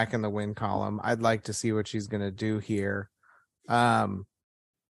get back in the win column. I'd like to see what she's going to do here. If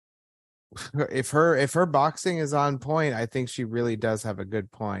her boxing is on point, I think she really does have a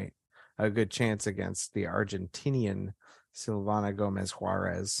good chance against the Argentinian Silvana Gomez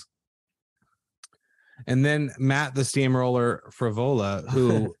Juarez. And then Matt the Steamroller Frivola,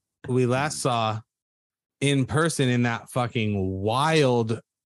 who we last saw in person in that fucking wild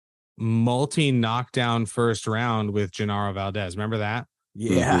multi-knockdown first round with Genaro Valdez. Remember that?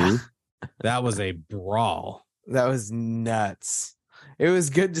 Yeah. Mm-hmm. That was a brawl. That was nuts. It was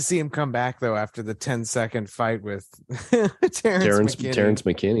good to see him come back, though, after the 10-second fight with Terrence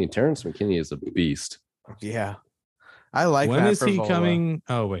McKinney. Terrence McKinney is a beast. Yeah. I like when Matt is he Frivola. coming?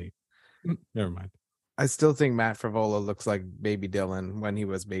 Oh, wait. Never mind. I still think Matt Frivola looks like Baby Dylan when he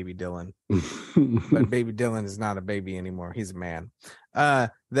was Baby Dylan. But Baby Dylan is not a baby anymore. He's a man.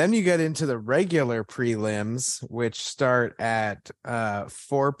 Then you get into the regular prelims, which start at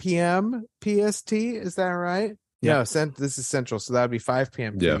 4 p.m. PST. Is that right? Yeah. No, this is Central, so that would be 5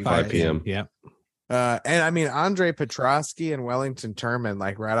 p.m. Yeah, 5 p.m. Yep. And I mean, Andre Petrosky and Wellington Turman,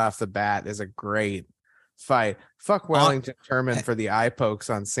 like right off the bat, is a great fight. Fuck Wellington Turman for the eye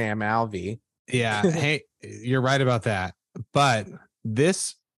pokes on Sam Alvey. Yeah. Hey, you're right about that. but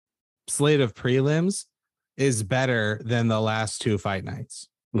this slate of prelims is better than the last 2 fight nights.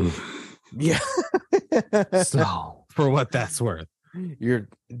 Yeah. So, for what that's worth. You're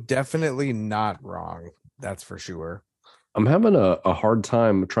definitely not wrong. That's for sure. I'm having a hard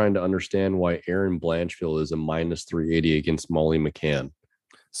time trying to understand why Aaron Blanchfield is a minus 380 against Molly McCann.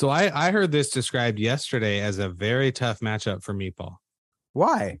 So I heard this described yesterday as a very tough matchup for Meatball.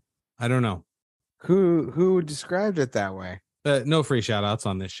 Why? I don't know. Who described it that way? No free shout outs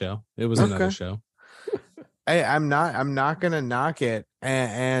on this show. It was another show. I'm not gonna knock it,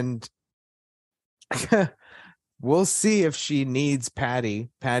 and we'll see if she needs Patty.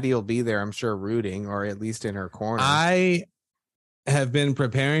 Patty will be there, I'm sure, rooting, or at least in her corner. I have been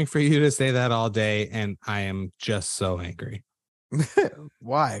preparing for you to say that all day, and I am just so angry.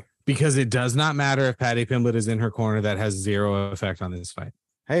 Why? Because it does not matter if Patty Pimblett is in her corner. That has zero effect on this fight.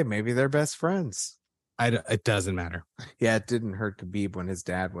 Hey, maybe they're best friends. It doesn't matter. Yeah, it didn't hurt Khabib when his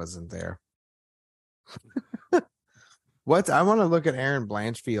dad wasn't there. I want to look at Aaron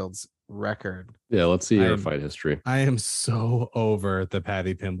Blanchfield's record. Yeah, let's see her fight history. I am so over the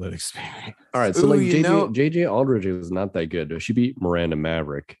Patty Pimblett experience. All right, so JJ Aldridge is not that good. She beat Miranda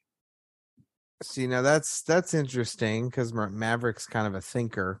Maverick. See, now that's interesting because Maverick's kind of a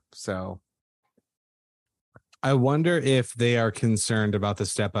thinker. So I wonder if they are concerned about the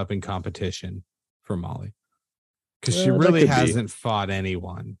step up in competition for Molly, because she really hasn't fought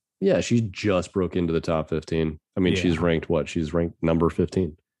anyone. Yeah, she just broke into the top 15. I mean, she's ranked what? She's ranked number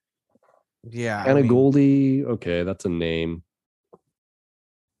 15. Yeah, Anna Goldie. Okay, that's a name.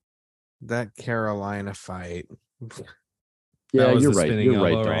 That Carolina fight. Yeah, you're right. You're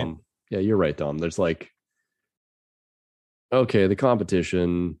right, Dom. Right? Yeah, you're right, Dom. There's the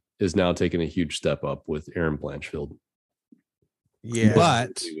competition is now taking a huge step up with Aaron Blanchfield. Yeah.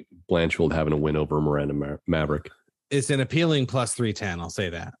 But Blanchfield having a win over Miranda Maverick. It's an appealing plus 310. I'll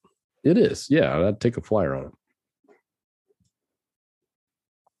say that. It is. Yeah, I'd take a flyer on it.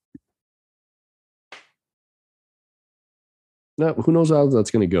 Now, who knows how that's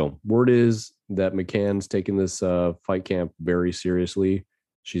going to go? Word is that McCann's taking this fight camp very seriously.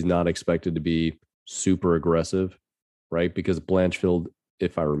 She's not expected to be super aggressive, right? Because Blanchfield,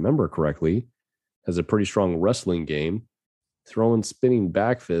 if I remember correctly, has a pretty strong wrestling game. Throwing spinning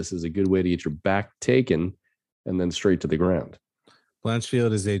back fists is a good way to get your back taken and then straight to the ground.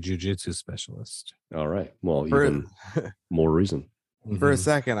 Blanchfield is a jiu-jitsu specialist. All right. Well, even more reason. For a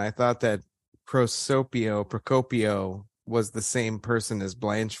second, I thought that Procopio was the same person as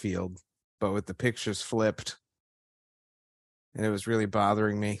Blanchfield, but with the pictures flipped. And it was really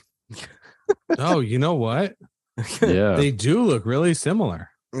bothering me. Oh, you know what? Yeah. They do look really similar.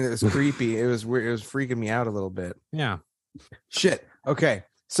 It was creepy. It was weird. It was freaking me out a little bit. Yeah. Shit. Okay.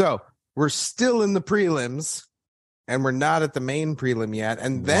 So we're still in the prelims and we're not at the main prelim yet.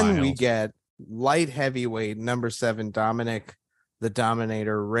 And then we get light heavyweight number 7, Dominic the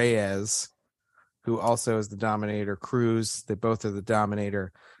Dominator Reyes, who also is the Dominator Cruz. They both are the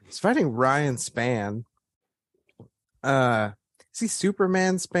Dominator. He's fighting Ryan Spann. Is he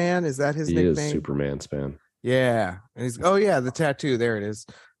Superman Spann? Is that his nickname? He is Superman Spann. Yeah. And he's the tattoo. There it is.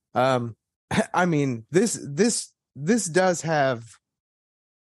 I mean, this does have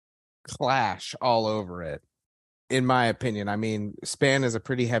clash all over it, in my opinion. I mean, Spann is a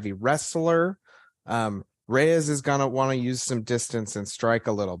pretty heavy wrestler. Reyes is gonna want to use some distance and strike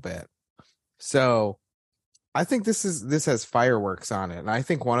a little bit. So I think this has fireworks on it, and I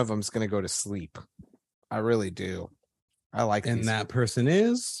think one of them's gonna go to sleep. I really do. I like and that person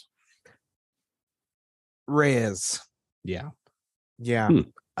is Reyes. Yeah.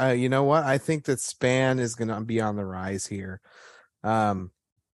 You know what? I think that Spann is going to be on the rise here. And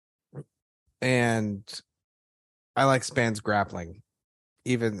I like Spann's grappling.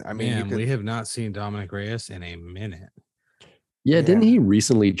 We have not seen Dominic Reyes in a minute. Yeah, didn't he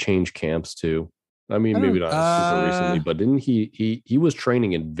recently change camps too? I mean, maybe not super recently, but didn't he was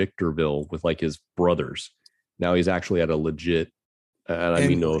training in Victorville with his brothers. Now he's actually at a legit, and I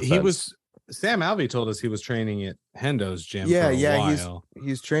mean no offense. Sam Alvey told us he was training at Hendo's gym for a while.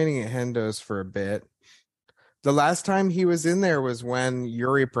 He's training at Hendo's for a bit. The last time he was in there was when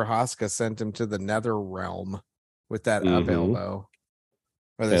Yuri Prohaska sent him to the nether realm with that up elbow.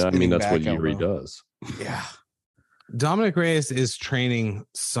 And I mean, that's what Yuri does. Yeah. Dominic Reyes is training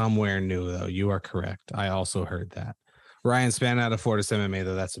somewhere new, though. You are correct. I also heard that. Ryan Spann out of Fortis MMA,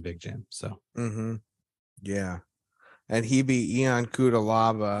 though, that's a big gym. So, yeah. And he beat Ion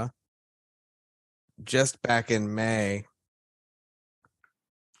Kudalaba just back in May.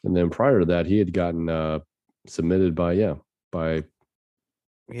 And then prior to that, he had gotten Submitted by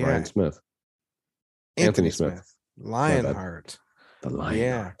Ryan Smith. Anthony Smith. Lionheart. The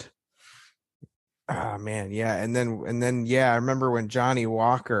Lionheart. Oh man, yeah. And then yeah, I remember when Johnny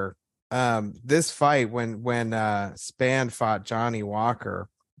Walker, this fight when Span fought Johnny Walker,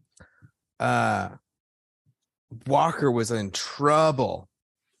 Walker was in trouble.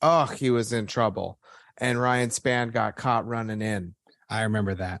 Oh, he was in trouble. And Ryan Spann got caught running in. I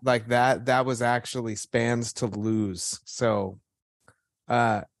remember that. Like that was actually Spann's to lose. So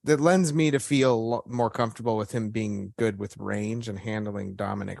that lends me to feel more comfortable with him being good with range and handling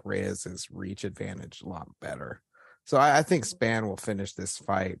Dominic Reyes's reach advantage a lot better. So I think Spann will finish this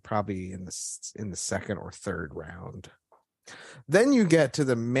fight probably in the second or third round. Then you get to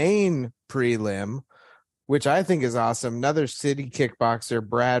the main prelim, which I think is awesome. Another city kickboxer,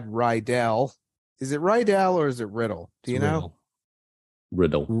 Brad Riddell. Is it Riddell or is it Riddle? Do you know?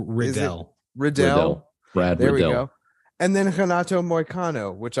 Riddle. Riddell. Riddell. Brad There Riddell. we go. And then Renato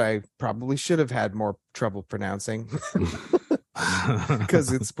Moicano, which I probably should have had more trouble pronouncing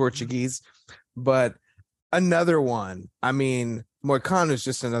because it's Portuguese. But another one. I mean, Moicano is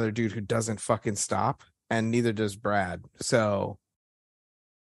just another dude who doesn't fucking stop, and neither does Brad. So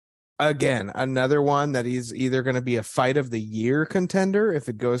again, another one that he's either going to be a fight of the year contender if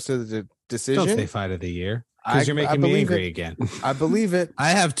it goes to the decision. Don't say fight of the year because you're making me angry again. I believe it. I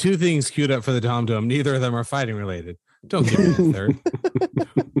have two things queued up for the Dom Dome. Neither of them are fighting related. Don't give me a third.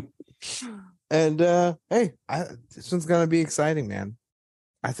 And hey, this one's gonna be exciting, man.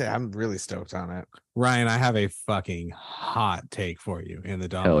 I think I'm really stoked on it. Ryan, I have a fucking hot take for you in the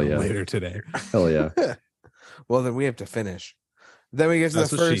Dom Hell Dome yeah. later today. Hell yeah. Well, then we have to finish. Then we get to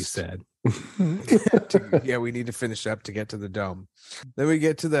That's the what first. she said. Yeah, we need to finish up to get to the dome. Then we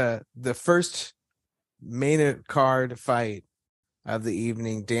get to the first main card fight of the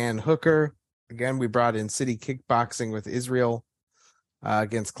evening. Dan Hooker. Again, we brought in City Kickboxing with Israel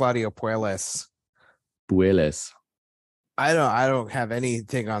against Claudio Puelles. Bueles. I don't have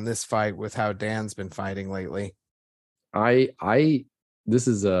anything on this fight with how Dan's been fighting lately. This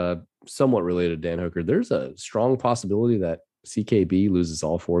is somewhat related to Dan Hooker. There's a strong possibility that CKB loses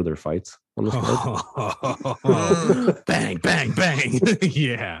all four of their fights on this card. Bang, bang, bang.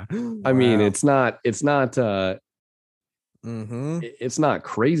 Yeah. I mean, Wow. it's not Mm-hmm. it's not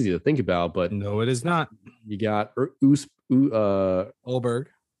crazy to think about, but No, it is not. you got Olberg.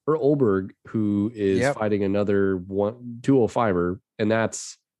 Olberg, who is Yep. fighting another 205er, and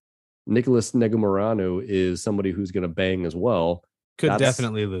that's Nicholas Negumerano is somebody who's going to bang as well. Could That's-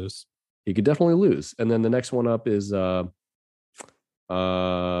 definitely lose. He could definitely lose. And then the next one up is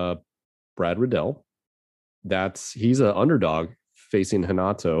Brad Riddell. He's an underdog facing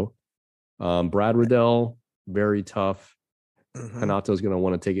Hanato. Brad Riddell, very tough. Mhm. Hanato's going to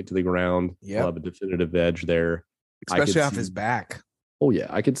want to take it to the ground. Yep. He'll have a definitive edge there. Especially could off see- his back. Oh yeah,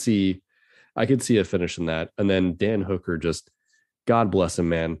 I could see a finish in that. And then Dan Hooker, just God bless him,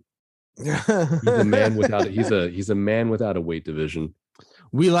 man. He's a man without he's a man without a weight division.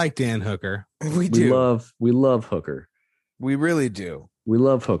 We like Dan Hooker. We do. We love Hooker. We really do. We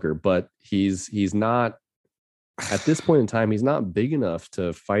love Hooker, but he's not at this point in time, he's not big enough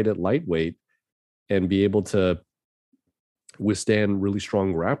to fight at lightweight and be able to withstand really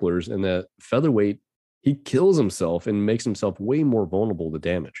strong grapplers. And that featherweight, he kills himself and makes himself way more vulnerable to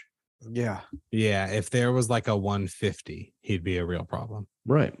damage. Yeah. Yeah, if there was like a 150, he'd be a real problem.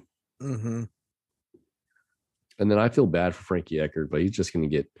 Right. Mm-hmm. And then I feel bad for Frankie Eckert, but he's just going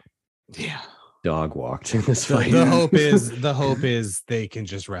to get Yeah. dog walked in this The, fight. the hope is they can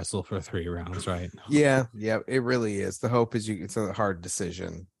just wrestle for 3 rounds, right? Yeah. Yeah. It really is. The hope is it's a hard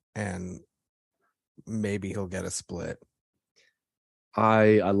decision, and maybe he'll get a split.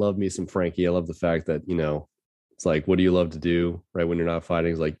 I love me some Frankie. I love the fact that, it's like, what do you love to do right when you're not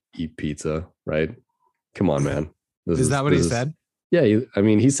fighting? It's like eat pizza, right? Come on, man. Is that what he said? Yeah.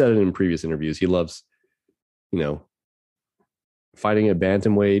 He said it in previous interviews. He loves, fighting at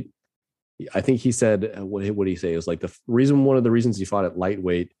bantamweight. I think he said, what did he say? It was like one of the reasons he fought at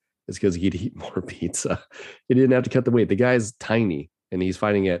lightweight is because he'd eat more pizza. He didn't have to cut the weight. The guy's tiny and he's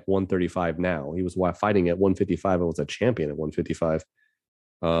fighting at 135 now. He was fighting at 155 and was a champion at 155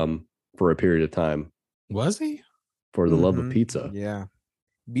 for a period of time. Was he? For the love of Mhm. pizza. Yeah.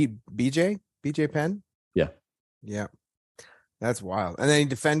 BJ Penn? Yeah. Yeah. That's wild. And then he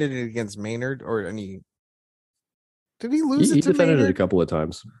defended it against Maynard, did he lose He it to defended Maynard? it a couple of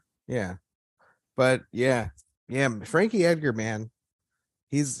times. Yeah. But yeah. Frankie Edgar, man.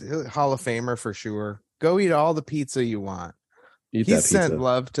 He's a Hall of Famer for sure. Go eat all the pizza you want. Eat He's that pizza. sent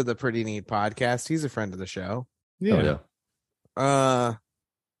love to the Pretty Neat podcast. He's a friend of the show. Oh, yeah. Uh,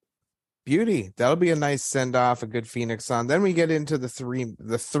 Beauty. That'll be a nice send off, a good Phoenix on. Then we get into the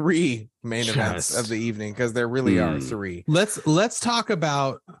three main events of the evening, because there really are three. Let's talk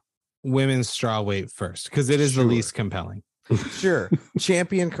about women's strawweight first, because it is the least compelling. Sure.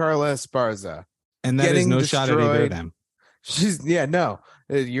 Champion Carla Esparza. And that is no shot at either of them.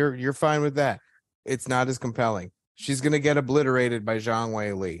 You're fine with that. It's not as compelling. She's gonna get obliterated by Zhang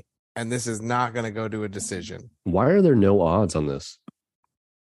Wei Li, and this is not gonna go to a decision. Why are there no odds on this?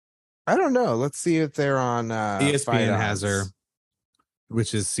 I don't know. Let's see if they're on ESPN has her,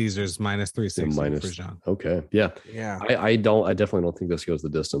 which is Caesar's minus 360 for Zhang. Okay. Yeah. I definitely don't think this goes the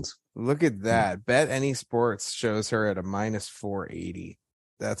distance. Look at that. Bet Any Sports shows her at a minus 480.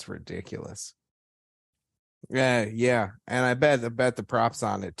 That's ridiculous. Yeah. And I bet the props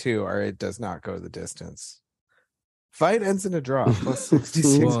on it too, or it does not go the distance. Fight ends in a draw, plus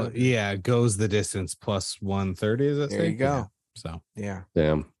 66. Well, yeah, goes the distance plus 130. Is that there you go. Yeah. So yeah.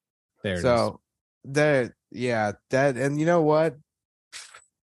 Damn. There it so is. that and you know what?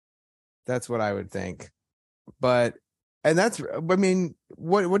 That's what I would think. But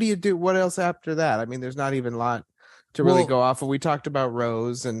what do you do? What else after that? I mean, there's not even a lot to really go off of. We talked about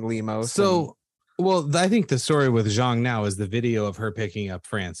Rose and Lemos. I think the story with Zhang now is the video of her picking up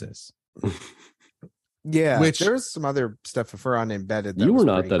Francis. Yeah, which there's some other stuff of her on Embedded. You were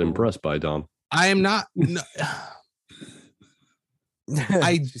not that impressed by Dom. I am not. No,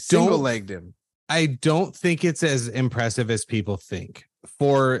 I single-legged him. I don't think it's as impressive as people think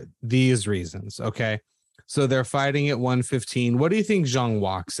for these reasons. Okay. So they're fighting at 115. What do you think Zhang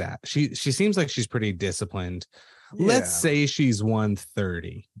walks at? She seems like she's pretty disciplined. Yeah. Let's say she's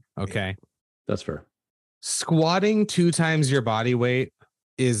 130. Okay. Yeah. That's fair. Squatting 2 times your body weight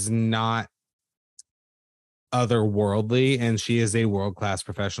is not otherworldly, and she is a world-class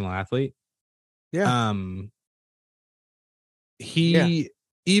professional athlete. Yeah.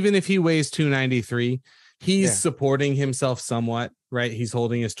 Even if he weighs 293, he's supporting himself somewhat, right? He's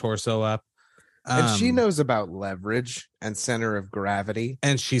holding his torso up. And she knows about leverage and center of gravity.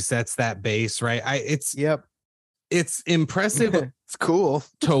 And she sets that base, right? It's impressive. It's cool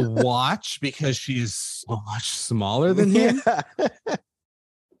to watch because she is so much smaller than him.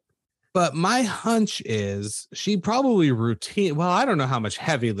 But my hunch is she probably I don't know how much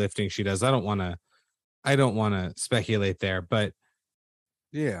heavy lifting she does. I don't want to speculate there, but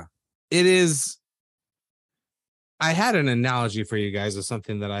yeah, it is. I had an analogy for you guys of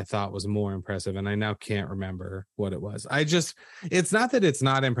something that I thought was more impressive, and I now can't remember what it was. It's not that it's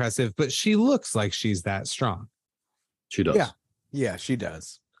not impressive, but she looks like she's that strong. She does. Yeah, she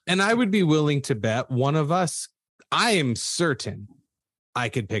does. And I would be willing to bet one of us, I am certain I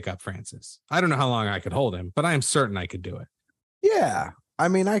could pick up Francis. I don't know how long I could hold him, but I am certain I could do it. Yeah. I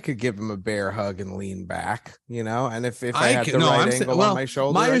mean, I could give him a bear hug and lean back, and if I had the right angle on my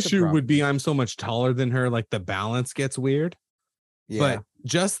shoulder. My issue would be I'm so much taller than her, like the balance gets weird. Yeah. But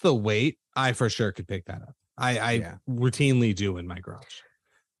just the weight, I for sure could pick that up. I routinely do in my garage.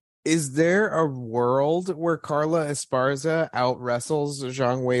 Is there a world where Carla Esparza out wrestles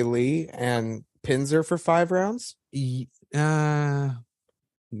Zhang Wei Li and pins her for 5 rounds? Out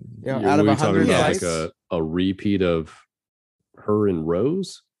of 100 fights? Like a repeat of her and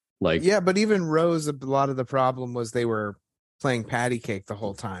Rose? But even Rose, a lot of the problem was they were playing patty cake the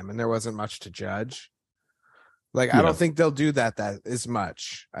whole time and there wasn't much to judge. I don't think they'll do that as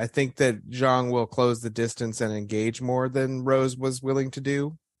much. I think that Zhang will close the distance and engage more than Rose was willing to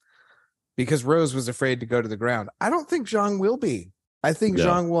do, because Rose was afraid to go to the ground. I don't think Zhang will be. I think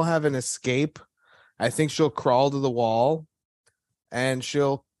Zhang will have an escape. I think she'll crawl to the wall and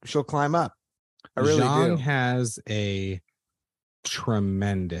she'll climb up. I really Zhang do. has a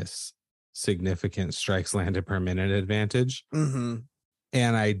tremendous significant strikes landed per minute advantage. Mm-hmm.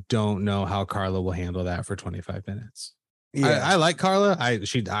 And I don't know how Carla will handle that for 25 minutes. Yeah. I like Carla. I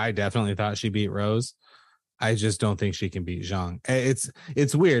definitely thought she beat Rose. I just don't think she can beat Zhang.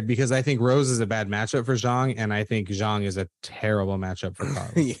 It's weird because I think Rose is a bad matchup for Zhang, and I think Zhang is a terrible matchup for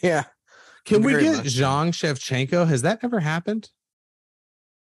Carla. Yeah. Can we get Zhang Shevchenko? Has that ever happened?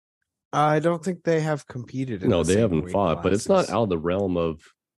 I don't think they have competed. No, they haven't fought, but it's not out of the realm of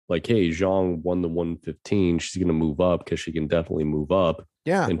hey, Zhang won the 115. She's going to move up because she can definitely move up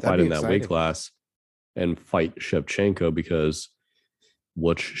and fight in that weight class and fight Shevchenko, because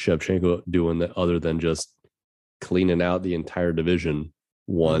what's Shevchenko doing that other than just cleaning out the entire division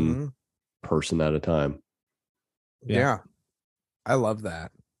one person at a time? Yeah. I love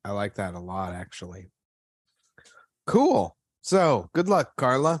that. I like that a lot, actually. Cool. So good luck,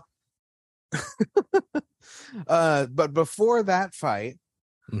 Carla. But before that fight,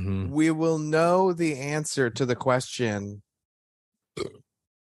 we will know the answer to the question,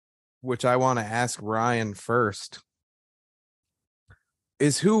 which I want to ask Ryan first,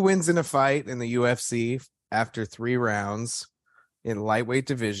 is who wins in a fight in the UFC after 3 rounds in lightweight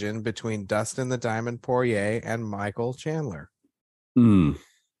division between Dustin the Diamond Poirier and Michael Chandler? So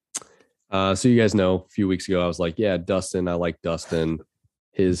you guys know, a few weeks ago, I was like, yeah, Dustin, I like Dustin,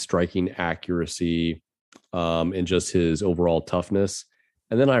 his striking accuracy, and just his overall toughness.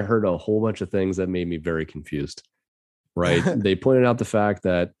 And then I heard a whole bunch of things that made me very confused, right? They pointed out the fact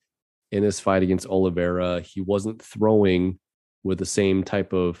that in his fight against Oliveira, he wasn't throwing with the same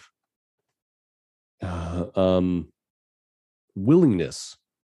type of willingness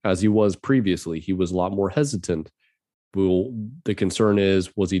as he was previously. He was a lot more hesitant. Well, the concern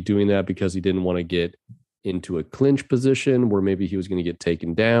is, was he doing that because he didn't want to get into a clinch position where maybe he was going to get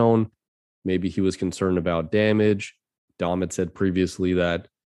taken down? Maybe he was concerned about damage. Dom had said previously that,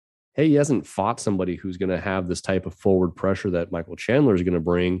 hey, he hasn't fought somebody who's going to have this type of forward pressure that Michael Chandler is going to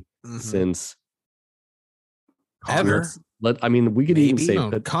bring since ever. I mean, we could even say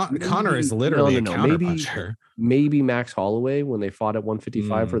Connor is literally a counter puncher. Maybe Max Holloway when they fought at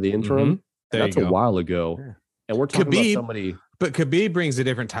 155 for the interim. That's a while ago. Yeah. And we're talking about somebody. But Khabib brings a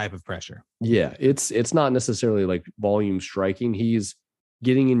different type of pressure. Yeah, it's not necessarily like volume striking. He's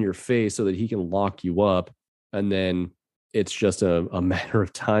getting in your face so that he can lock you up. And then it's just a matter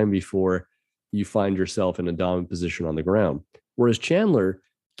of time before you find yourself in a dominant position on the ground. Whereas Chandler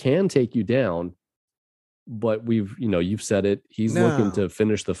can take you down, but you've said it. He's looking to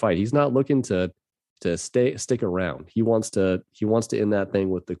finish the fight. He's not looking to stick around. He wants to end that thing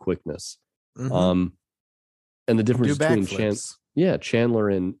with the quickness. And the difference between Chandler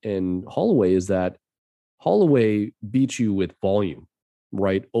and Holloway is that Holloway beats you with volume,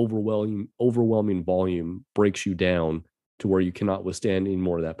 right? Overwhelming volume breaks you down to where you cannot withstand any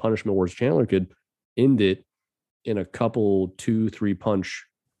more of that punishment, whereas Chandler could end it in a couple 2-3 punch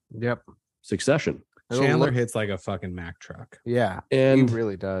succession. Chandler hits like a fucking Mack truck. Yeah, and he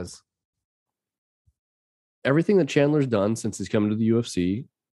really does. Everything that Chandler's done since he's come to the UFC,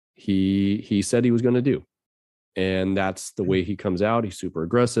 he said he was going to do. And that's the way he comes out. He's super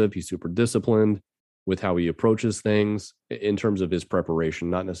aggressive. He's super disciplined with how he approaches things in terms of his preparation,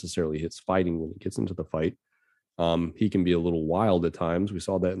 not necessarily his fighting when he gets into the fight. He can be a little wild at times. We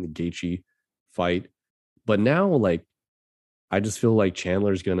saw that in the Gaethje fight. But now, like, I just feel like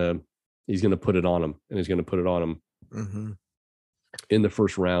Chandler's he's gonna put it on him, and he's gonna put it on him in the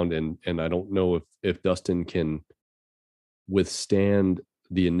first round. And I don't know if Dustin can withstand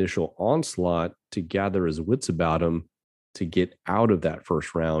the initial onslaught to gather his wits about him to get out of that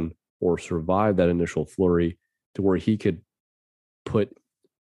first round or survive that initial flurry to where he could put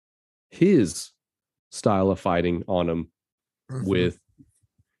his style of fighting on him with,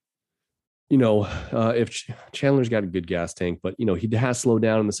 if Chandler's got a good gas tank, but, he has slowed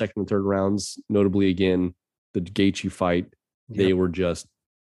down in the second and third rounds, notably again, the Gaethje fight, they were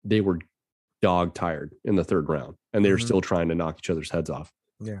dog tired in the third round and they were still trying to knock each other's heads off.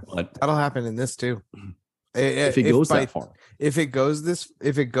 Yeah, but that'll happen in this too. If it goes that far, if it goes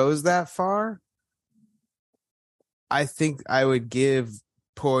that far, I think I would give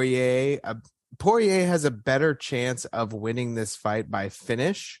Poirier has a better chance of winning this fight by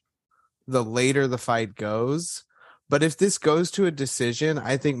finish the later the fight goes. But if this goes to a decision,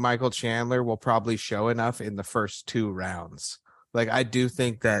 I think Michael Chandler will probably show enough in the first 2 rounds. Like, I do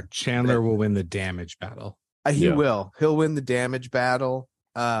think that Chandler will win the damage battle. He'll win the damage battle.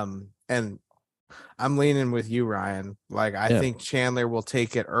 And I'm leaning with you, Ryan. Like, I think Chandler will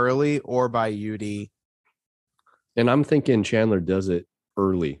take it early or by UD. And I'm thinking Chandler does it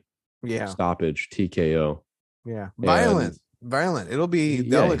early. Yeah. Stoppage, TKO. Yeah. Violent. It'll be,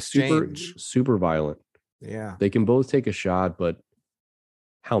 they'll exchange. Super violent. Yeah. They can both take a shot, but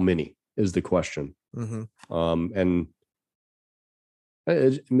how many is the question? And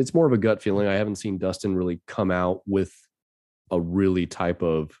it's more of a gut feeling. I haven't seen Dustin really come out with a really type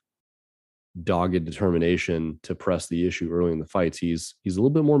of dogged determination to press the issue early in the fights. He's a little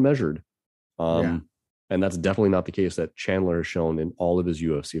bit more measured. And that's definitely not the case that Chandler has shown in all of his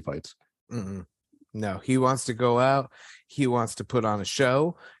UFC fights. No, he wants to go out. He wants to put on a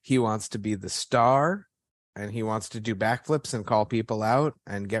show. He wants to be the star, and he wants to do backflips and call people out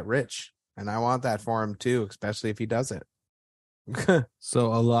and get rich. And I want that for him too, especially if he does it.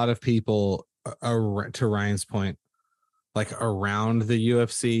 So a lot of people, to Ryan's point, like around the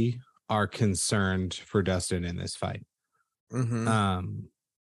UFC, are concerned for Dustin in this fight.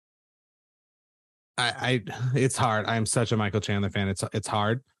 It's hard. I'm such a Michael Chandler fan. It's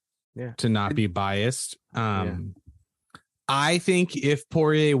hard to not be biased. I I think if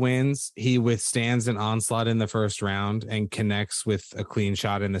Poirier wins, he withstands an onslaught in the first round and connects with a clean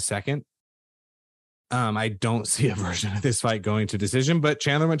shot in the second. I don't see a version of this fight going to decision, but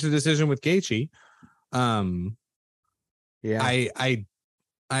Chandler went to decision with Gaethje. Yeah. I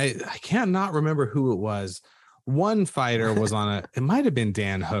can't not remember who it was. One fighter was on it might have been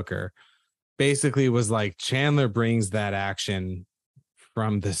Dan Hooker. Basically was like Chandler brings that action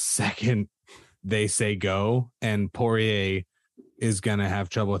from the second they say go, and Poirier is gonna have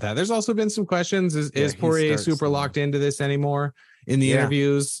trouble with that. There's also been some questions. Is Poirier super locked into this anymore? In the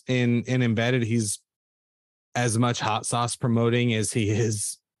interviews in Embedded, he's as much hot sauce promoting as he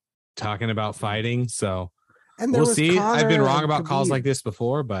is talking about fighting. So and we'll see. Conor I've been wrong about Khabib. calls like this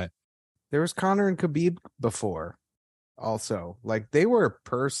before, but there was Conor and Khabib before. Also, like they were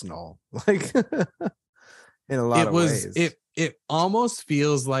personal, like in a lot of ways. It almost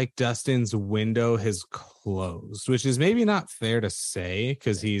feels like Dustin's window has closed, which is maybe not fair to say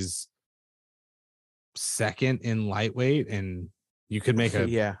because he's second in lightweight, and you could make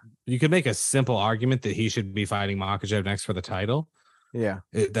a simple argument that he should be fighting Makhachev next for the title. Yeah,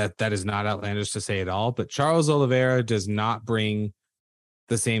 that is not outlandish to say at all. But Charles Oliveira does not bring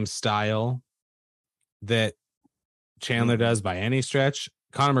the same style that Chandler does by any stretch.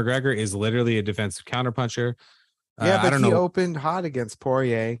 Conor McGregor is literally a defensive counterpuncher. Yeah, but I don't he know. opened hot against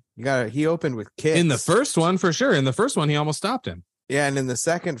Poirier. He opened with kicks. In the first one, for sure. In the first one, he almost stopped him. Yeah, and in the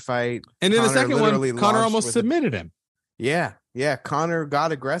second fight, and in Conor the second one, Conor almost submitted him. Yeah, Conor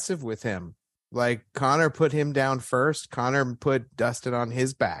got aggressive with him. Like Conor put him down first. Conor put Dustin on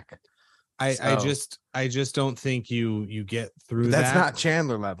his back. I just don't think you get through that. That's not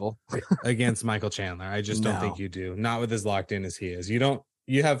Chandler level against Michael Chandler. I just don't think you do. Not with as locked in as he is.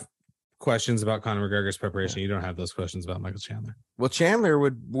 You have questions about Conor McGregor's preparation. You don't have those questions about Michael Chandler. Well, Chandler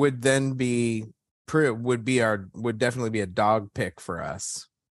would then be would definitely be a dog pick for us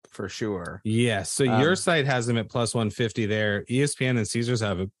for sure. Yeah. So your site has him at plus 150 there. ESPN and Caesars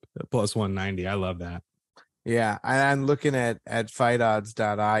have a plus 190. I love that. Yeah, I'm looking at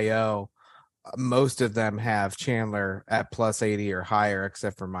fightodds.io. Most of them have Chandler at plus 80 or higher,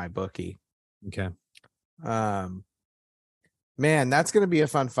 except for my bookie. Okay. Man, that's going to be a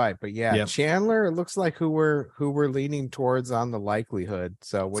fun fight. But yeah, Chandler, it looks like who we're leaning towards on the likelihood.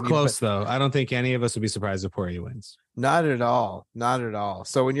 So when it's close though, I don't think any of us would be surprised if Poirier wins. Not at all. Not at all.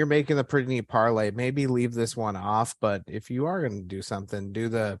 So when you're making the pretty neat parlay, maybe leave this one off. But if you are going to do something, do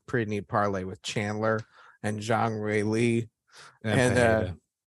the pretty neat parlay with Chandler and Zhang Wei Li,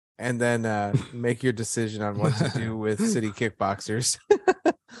 and then make your decision on what to do with City Kickboxers,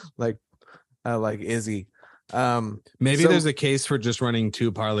 like Izzy. Maybe there's a case for just running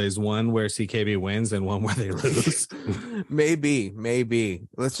two parlays, one where CKB wins and one where they lose. maybe.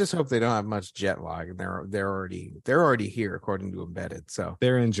 Let's just hope they don't have much jet lag, and they're already here according to Embedded. So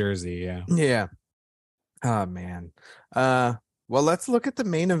they're in Jersey, yeah. Oh man. Well, let's look at the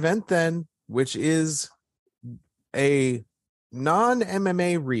main event then, which is a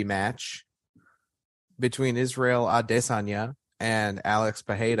non-MMA rematch between Israel Adesanya and Alex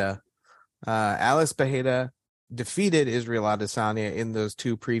Pereira. Alex Pereira defeated Israel Adesanya in those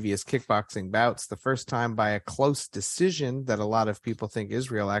two previous kickboxing bouts. The first time by a close decision that a lot of people think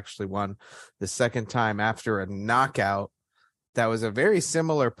Israel actually won. The second time after a knockout that was a very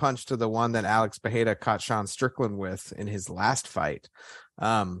similar punch to the one that Alex Pereira caught Sean Strickland with in his last fight.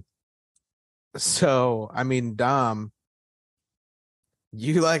 So, I mean, Dom,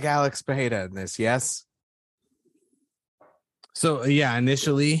 you like Alex Pereira in this, yes? So, yeah,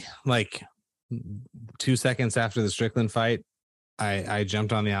 initially, like 2 seconds after the Strickland fight, I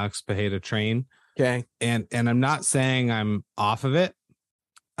jumped on the Alex Pereira train. Okay. And I'm not saying I'm off of it.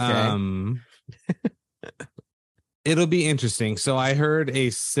 Okay. It'll be interesting. So I heard a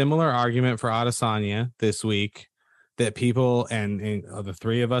similar argument for Adesanya this week that people, and the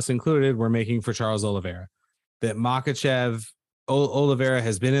three of us included, were making for Charles Oliveira. That Makhachev, Oliveira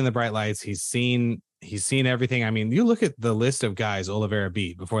has been in the bright lights. He's seen everything. I mean, you look at the list of guys Oliveira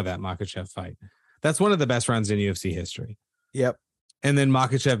beat before that Makhachev fight. That's one of the best runs in UFC history. Yep. And then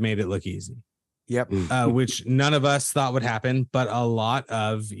Makhachev made it look easy. Yep. Which none of us thought would happen, but a lot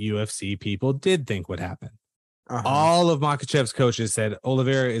of UFC people did think would happen. Uh-huh. All of Makhachev's coaches said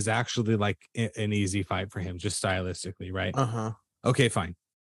Oliveira is actually like an easy fight for him, just stylistically, right? Uh-huh. Okay, fine.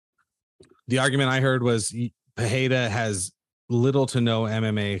 The argument I heard was Pereira has little to no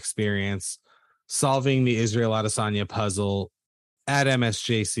MMA experience solving the Israel Adesanya puzzle at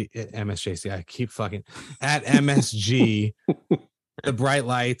MSJC. I keep fucking at MSG, the bright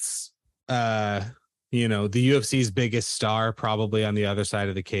lights, the UFC's biggest star, probably on the other side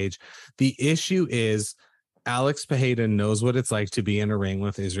of the cage. The issue is Alex Pereira knows what it's like to be in a ring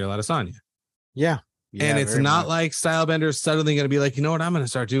with Israel Adesanya. Yeah. And it's very not much. like Stylebender's suddenly going to be like, you know what I'm going to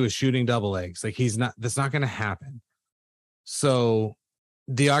start doing is shooting double legs. Like that's not going to happen. So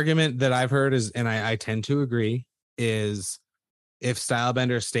the argument that I've heard is, and I tend to agree, is if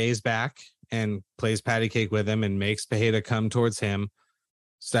Stylebender stays back and plays patty cake with him and makes Pereira come towards him,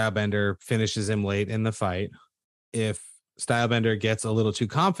 Stylebender finishes him late in the fight. If Stylebender gets a little too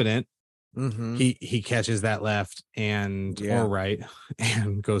confident, he catches that left or right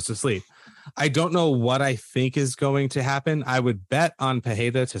and goes to sleep. I don't know what I think is going to happen. I would bet on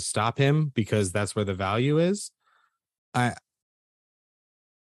Pereira to stop him because that's where the value is. I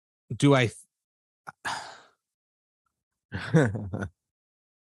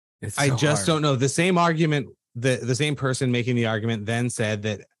just don't know. The same argument, the same person making the argument then said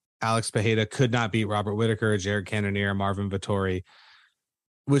that Alex Pereira could not beat Robert Whittaker, Jared Cannonier, Marvin Vettori,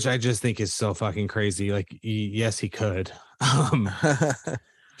 which I just think is so fucking crazy. Like, yes, he could.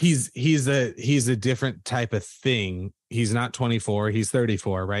 He's a different type of thing. He's not 24. He's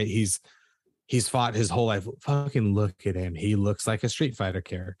 34, right? He's fought his whole life. Fucking look at him. He looks like a Street Fighter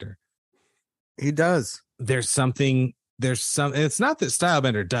character. He does. It's not that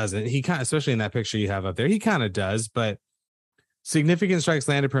Stylebender doesn't. He kind of, especially in that picture you have up there, he kind of does, but significant strikes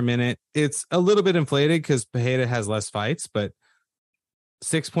landed per minute. It's a little bit inflated because Pereira has less fights, but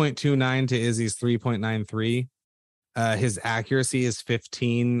 6.29 to Izzy's 3.93. His accuracy is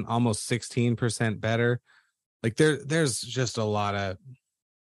 15, almost 16% better. Like there's just a lot of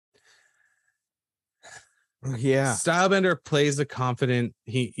Stylebender plays a confident,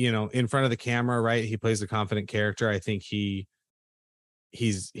 in front of the camera, right? He plays a confident character. I think he's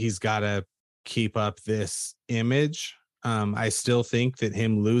got to keep up this image. I still think that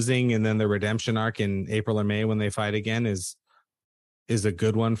him losing and then the redemption arc in April or May when they fight again is a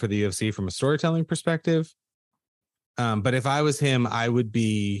good one for the UFC from a storytelling perspective. But if I was him, I would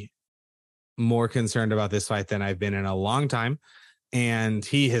be more concerned about this fight than I've been in a long time. And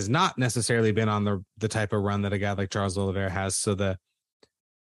he has not necessarily been on the type of run that a guy like Charles Oliveira has. So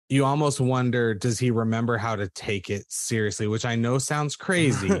you almost wonder, does he remember how to take it seriously? Which I know sounds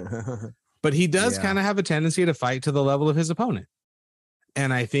crazy, but he does kind of have a tendency to fight to the level of his opponent.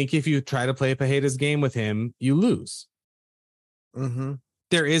 And I think if you try to play Pereira's game with him, you lose.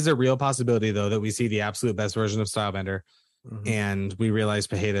 There is a real possibility, though, that we see the absolute best version of Stylebender and we realize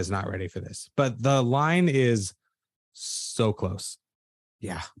Pereira is not ready for this. But the line is so close.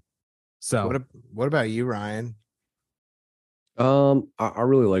 Yeah. So what about you, Ryan? I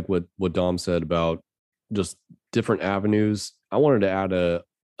really like what Dom said about just different avenues. I wanted to add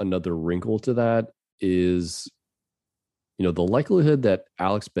another wrinkle to that is, the likelihood that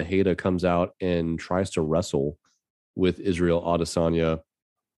Alex Pereira comes out and tries to wrestle with Israel Adesanya.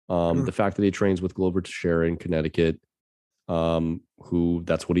 The fact that he trains with Glover Teixeira in Connecticut, who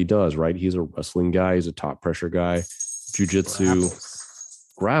that's what he does, right? He's a wrestling guy. He's a top pressure guy, jiu-jitsu,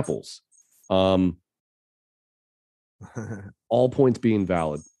 grapples. All points being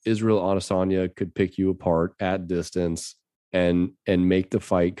valid. Israel Adesanya could pick you apart at distance and make the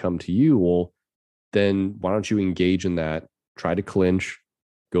fight come to you. Well, then why don't you engage in that? Try to clinch,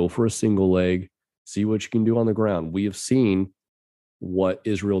 go for a single leg, see what you can do on the ground. We have seen what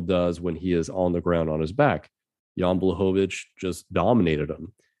Israel does when he is on the ground on his back. Jan Blachowicz just dominated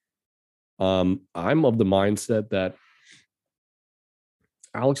him. I'm of the mindset that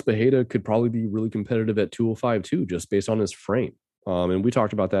Alex Pereira could probably be really competitive at 205 too, just based on his frame. And we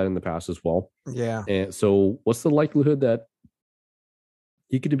talked about that in the past as well. Yeah. And so what's the likelihood that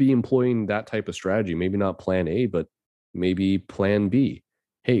he could be employing that type of strategy? Maybe not plan A, but maybe plan B.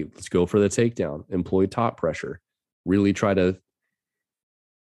 Hey, let's go for the takedown, employ top pressure, really try to,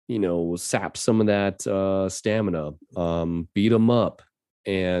 sap some of that stamina, beat him up.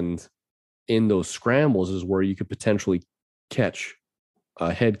 And in those scrambles is where you could potentially catch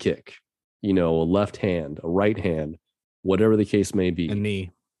a head kick, a left hand, a right hand, whatever the case may be.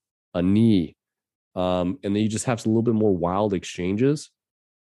 A knee. And then you just have a little bit more wild exchanges.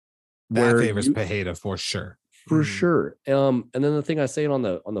 That favors Pereira for sure. For sure. And then the thing I say on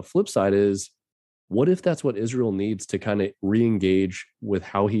the flip side is, what if that's what Israel needs to kind of re-engage with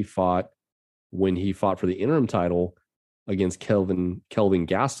how he fought when he fought for the interim title against Kelvin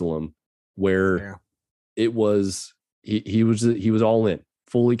Gastelum, where it was he was all in,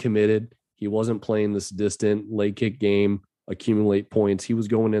 fully committed. He wasn't playing this distant leg kick game, accumulate points. He was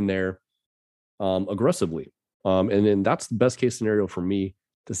going in there aggressively. And then that's the best case scenario for me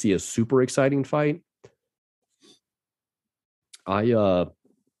to see a super exciting fight.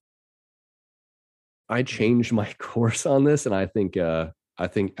 I changed my course on this, and I think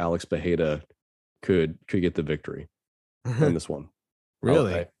Alex Pereira could get the victory in this one.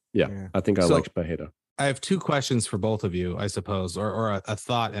 Really? Yeah, I think I So- like Pereira. I have two questions for both of you, I suppose, or a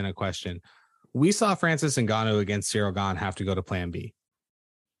thought and a question. We saw Francis Ngannou against Cyril Gane have to go to plan B,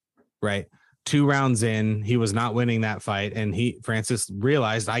 right? 2 rounds in, he was not winning that fight, and Francis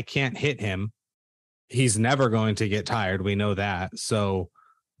realized, I can't hit him. He's never going to get tired. We know that. So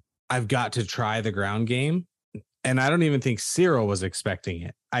I've got to try the ground game. And I don't even think Cyril was expecting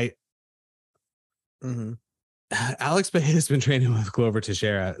it. Alex Pereira's been training with Glover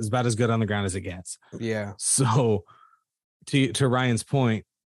Teixeira. Is about as good on the ground as it gets. Yeah. So to Ryan's point,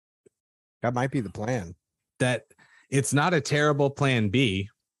 That might be the plan. that it's not a terrible plan B.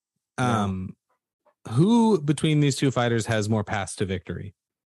 Who between these two fighters has more paths to victory?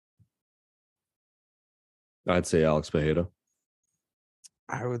 I'd say Alex Pereira.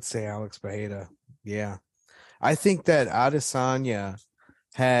 I would say Alex Pereira. Yeah. I think that Adesanya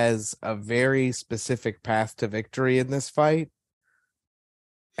has a very specific path to victory in this fight.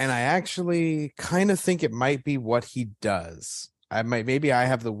 And I actually kind of think it might be what he does. Maybe I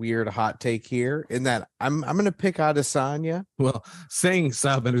have the weird hot take here in that I'm going to pick Adesanya. Well, saying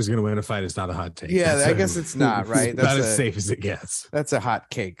Stylebender's going to win a fight is not a hot take. Yeah, That's I guess it's not, right? That's about as safe as it gets. That's a hot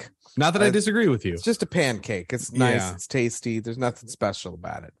cake. Not that I disagree with you. It's just a pancake. It's nice. Yeah. It's tasty. There's nothing special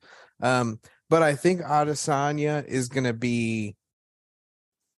about it. But I think Adesanya is going to be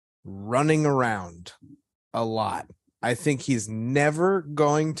running around a lot. I think he's never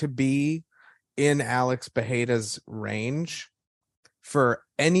going to be in Alex Pereira's range for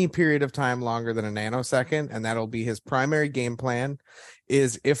any period of time longer than a nanosecond, and that'll be his primary game plan.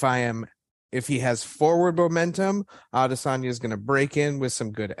 Is if he has forward momentum, Adesanya is going to break in with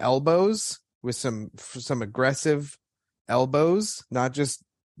some good elbows, with some aggressive elbows, not just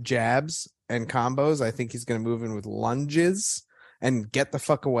jabs and combos. I think he's going to move in with lunges and get the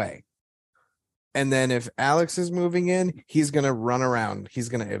fuck away. And then if Alex is moving in, he's going to run around. He's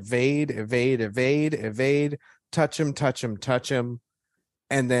going to evade, touch him,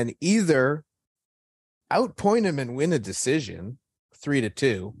 and then either outpoint him and win a decision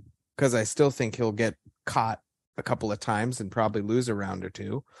 3-2, because I still think he'll get caught a couple of times and probably lose a round or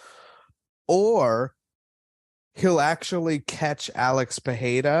two, or he'll actually catch Alex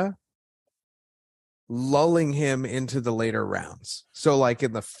Pereira lulling him into the later rounds. So like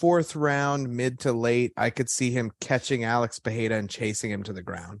in the 4th round, mid to late, I could see him catching Alex Pereira and chasing him to the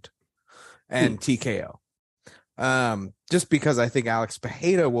ground and TKO. Just because I think Alex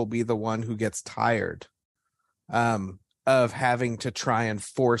Pereira will be the one who gets tired of having to try and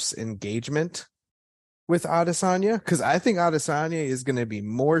force engagement with Adesanya, because I think Adesanya is going to be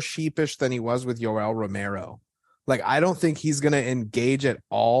more sheepish than he was with Yoel Romero. Like, I don't think he's going to engage at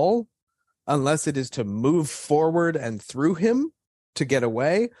all unless it is to move forward and through him to get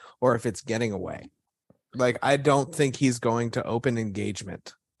away, or if it's getting away. Like, I don't think he's going to open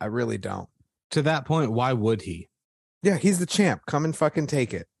engagement. I really don't. To that point, why would he? Yeah, he's the champ. Come and fucking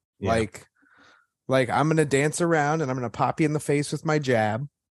take it. Yeah. Like I'm going to dance around and I'm going to pop you in the face with my jab.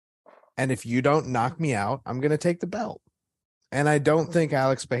 And if you don't knock me out, I'm going to take the belt. And I don't think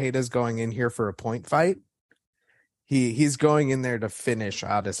Alex Pereira is going in here for a point fight. He's going in there to finish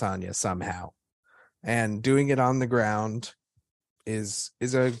Adesanya somehow. And doing it on the ground is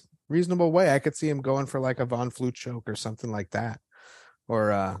a reasonable way. I could see him going for like a Von Flue choke or something like that.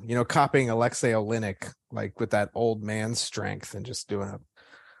 Or, copying Alexei Oleinik, like with that old man strength and just doing a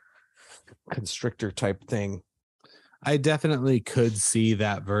constrictor type thing. I definitely could see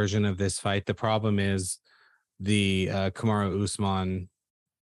that version of this fight. The problem is the Kamaru Usman,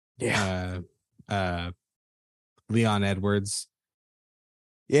 Leon Edwards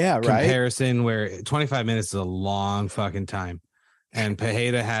comparison, where 25 minutes is a long fucking time. And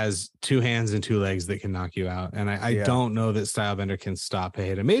Pereira has 2 hands and 2 legs that can knock you out. And I don't know that Stylebender can stop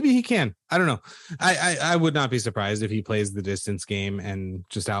Pereira. Maybe he can. I don't know. I would not be surprised if he plays the distance game and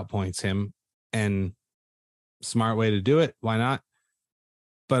just outpoints him. And smart way to do it. Why not?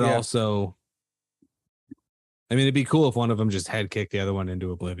 But also, I mean, it'd be cool if one of them just head kicked the other one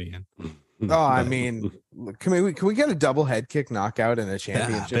into oblivion. Oh, I mean, can we get a double head kick knockout in a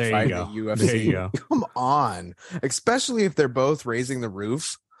championship fight in the UFC? There you go. Come on, especially if they're both raising the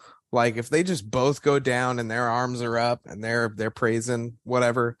roof. Like if they just both go down and their arms are up and they're praising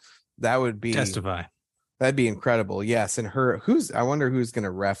whatever, that would be Testify. That'd be incredible. Yes, and I wonder who's going to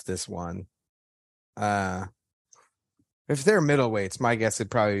ref this one. If they're middleweights, my guess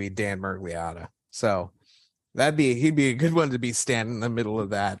would probably be Dan Miragliotta. So he'd be a good one to be standing in the middle of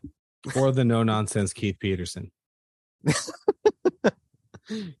that. Or the no nonsense Keith Peterson.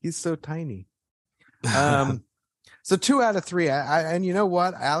 He's so tiny. So 2 out of 3. And you know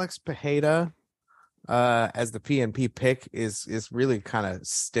what? Alex Pereira as the PNP pick is really kind of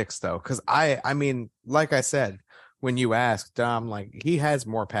sticks though, because I mean, like I said, when you asked Dom, like he has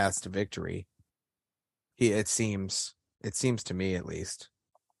more paths to victory. It seems to me at least.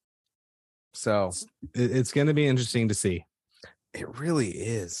 So It's going to be interesting to see. it really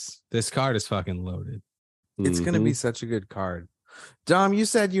is. This card is fucking loaded. It's going to be such a good card. Dom, you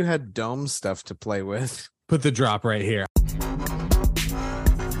said you had dome stuff to play with. Put the drop right here.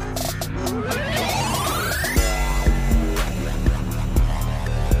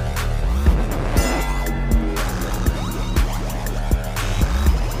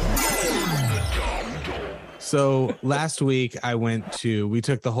 So last week we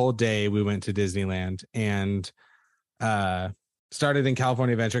took the whole day. We went to Disneyland and started in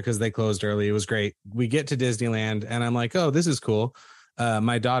California Adventure because they closed early. It was great. We get to Disneyland and I'm like, oh, this is cool.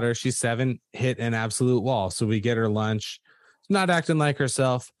 My daughter, she's 7, hit an absolute wall. So we get her lunch, not acting like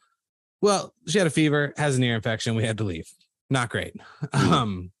herself. Well, she had a fever, has an ear infection. We had to leave. Not great.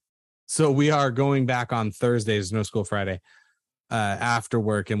 So we are going back on Thursdays, no school Friday, after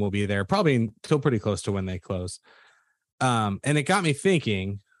work, and we'll be there probably till pretty close to when they close. And it got me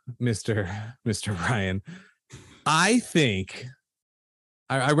thinking, Mr. Ryan, I think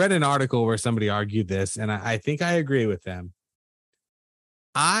I read an article where somebody argued this, and I think I agree with them.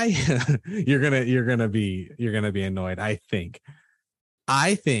 You're gonna be annoyed. I think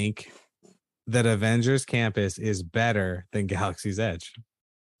that Avengers Campus is better than Galaxy's Edge.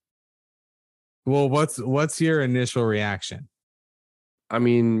 Well, what's your initial reaction? I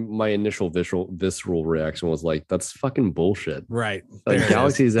mean, my initial visceral reaction was like, that's fucking bullshit. Right. Like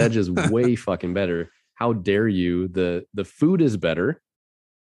Galaxy's Edge is way fucking better. How dare you? The food is better.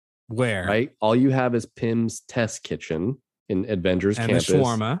 Where? Right? All you have is Pim's Test Kitchen in Avengers Campus. And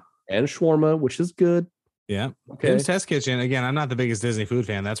shawarma, which is good. Yeah. Okay. Pim's Test Kitchen. Again, I'm not the biggest Disney food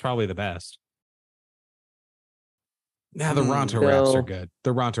fan. That's probably the best. Now the Ronto wraps are good.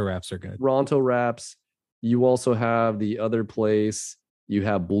 Ronto wraps. You also have the other place. You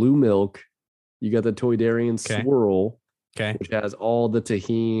have Blue Milk. You got the Toydarian Swirl. Okay. Which has all the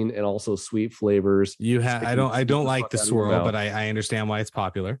tahini and also sweet flavors. I don't like the swirl, but I understand why it's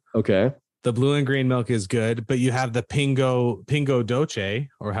popular. Okay. The blue and green milk is good, but you have the Pingo Doce,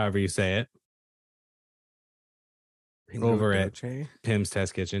 or however you say it. Over at Pim's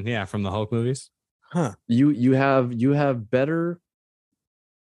Test Kitchen. Yeah, from the Hulk movies. Huh. You have better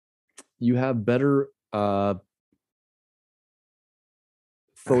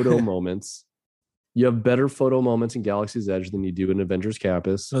photo moments. You have better photo moments in Galaxy's Edge than you do in Avengers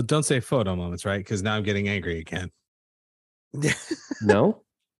Campus. So don't say photo moments, right? Because now I'm getting angry again. No?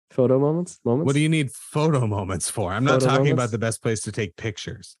 Photo moments? What do you need photo moments for? I'm not talking about the best place to take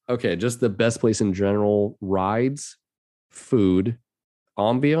pictures. Okay, just the best place in general. Rides, food,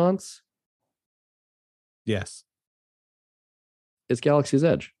 ambiance. Yes. It's Galaxy's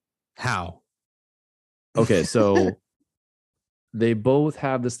Edge. How? Okay, so they both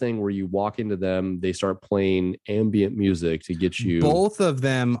have this thing where you walk into them, they start playing ambient music to get you. Both of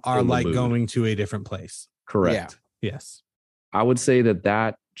them are like going to a different place. Correct. Yeah. Yes. I would say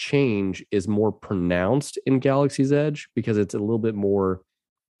that change is more pronounced in Galaxy's Edge because it's a little bit more.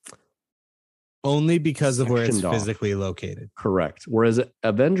 Only because of where it's physically located. Correct. Whereas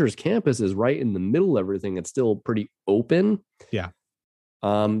Avengers Campus is right in the middle of everything. It's still pretty open. Yeah.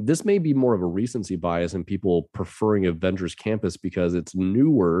 This may be more of a recency bias and people preferring Avengers Campus because it's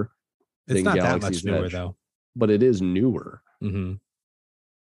newer. It's not that much newer though, but it is newer. Mm-hmm.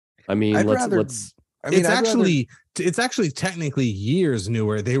 I mean, it's actually technically years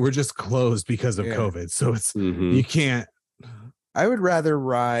newer. They were just closed because of COVID, so it's you can't. I would rather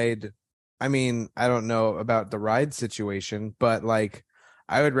ride. I mean, I don't know about the ride situation, but like,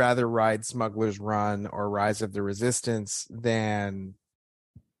 I would rather ride Smuggler's Run or Rise of the Resistance than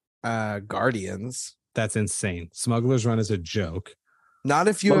Guardians. That's insane. Smuggler's Run is a joke. Not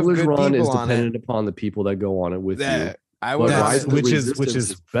if you have good people on it. Smuggler's Run is dependent upon the people that go on it with you. I would, which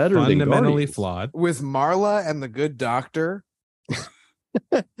is better, fundamentally flawed. With Marla and the Good Doctor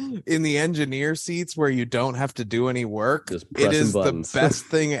in the engineer seats where you don't have to do any work, it is buttons. The best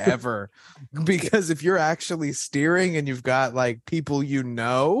thing ever. Because if you're actually steering and you've got like people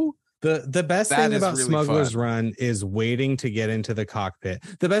the best thing about really Smuggler's Run is waiting to get into the cockpit.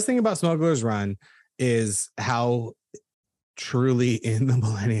 The best thing about Smuggler's Run is how truly in the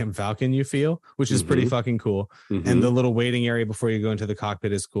Millennium Falcon you feel, which is pretty fucking cool. And the little waiting area before you go into the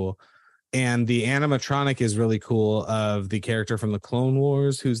cockpit is cool. And the animatronic is really cool of the character from the Clone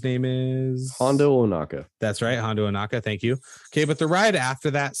Wars, whose name is Hondo Ohnaka. That's right, Hondo Ohnaka. Thank you. Okay, but the ride after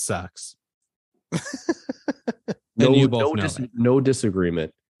that sucks. No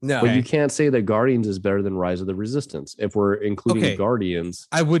disagreement. No, But you can't say that Guardians is better than Rise of the Resistance if we're including Okay. Guardians.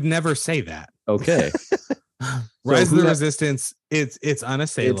 I would never say that. Okay. Rise of the who Resistance, it's It's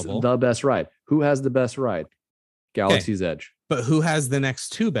unassailable. the best ride. Who has the best ride? Galaxy's Edge. But who has the next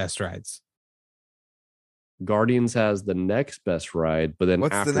two best rides? Guardians has the next best ride, but then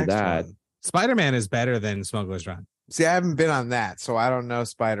what's after the next that, one? Spider-Man is better than Smuggler's Run. See, I haven't been on that, so I don't know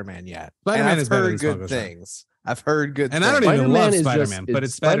Spider-Man yet. Spider-Man And I've is better heard than good Smuggler's Run. things. I've heard good And things. I don't even love is Spider-Man, just, but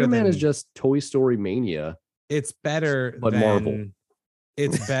it's better Spider-Man than is just Toy Story Mania. it's better But than Marvel.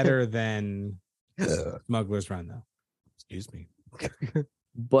 It's better than Smuggler's Run, though. Excuse me.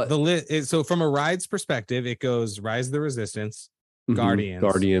 But So from a rides perspective, it goes Rise of the Resistance, Mhm.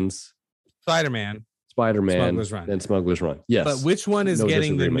 Guardians, Spider-Man, Smuggler's Run. and Smuggler's Run. Yes. But which one is No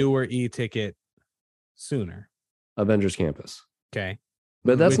getting the disagreement. newer e-ticket sooner? Avengers Campus. Okay.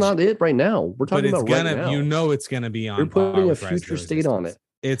 But that's Which- not it right now. We're But talking it's about gonna, right now. it's gonna be on You're par putting a with Rise of the future state on Resistance.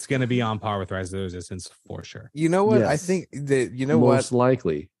 it. It's gonna be on par with Rise of the Resistance for sure. You know what? I Yes. think that you know Most what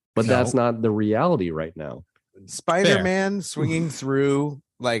likely. But No. that's not the reality right now. Spider-Man swinging through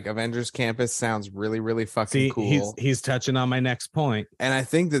like Avengers Campus sounds really, really fucking See, cool. he's touching on my next point. And I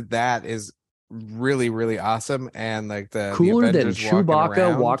think that is really, really awesome. And like the Cooler than Avengers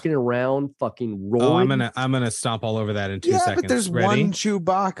Chewbacca walking around fucking roaring. I'm gonna stomp all over that in 2 yeah, seconds. but there's Ready? one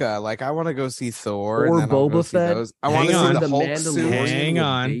Chewbacca. Like I want to go see Thor Or and then I'll go Boba see Fett. those. I want to Hang see on. the The Hulk Mandalorian suit. Hang with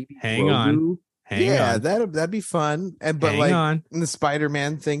on. baby Hang on. Grogu. Hang Yeah, on. that'd be fun. And but Hang like on. the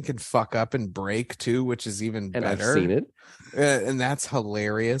Spider-Man thing could fuck up and break too, which is even And better. I've seen it. And that's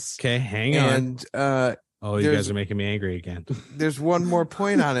hilarious. Okay, hang on. And Oh, you there's- guys are making me angry again. there's one more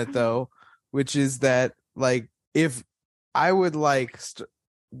point on it though, which is that like if I would like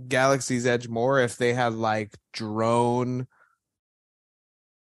Galaxy's Edge more if they had like drone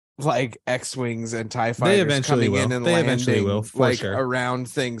like X-wings and TIE fighters eventually coming in will. and They landing eventually will, for like sure. around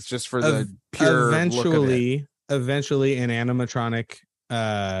things just for the pure look of it. Eventually an animatronic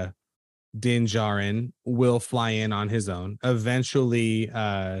Din Djarin will fly in on his own. Eventually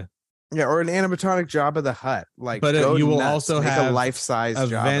Yeah, or an animatronic Jabba the Hutt. Like, But, go you will nuts. also Make have a life-size Jabba.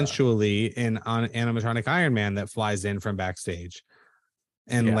 eventually an animatronic Iron Man that flies in from backstage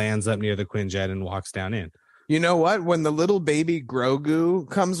and Yeah. lands up near the Quinjet and walks down in. You know what? When the little baby Grogu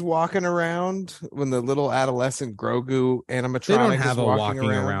comes walking around, when the little adolescent Grogu animatronic They don't is have a walking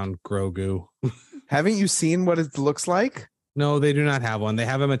around Grogu. Haven't you seen what it looks like? No, they do not have one. They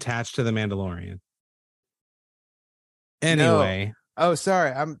have him attached to the Mandalorian. Anyway, Oh,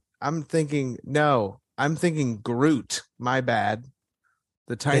 sorry. I'm thinking no. I'm thinking Groot. My bad.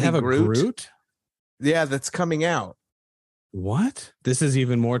 The tiny they have a Groot. Groot? Yeah, that's coming out. What? This is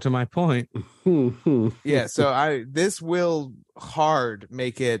even more to my point. Yeah, so this will hard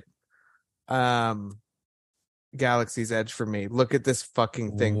make it Galaxy's Edge for me. Look at this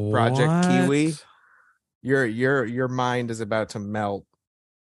fucking thing. Project Kiwi. What? Your mind is about to melt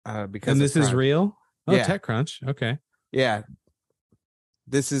because And of this is Project- real? Oh, Yeah. TechCrunch. Okay. Yeah.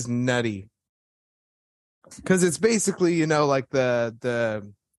 This is nutty. Cuz it's basically, you know, like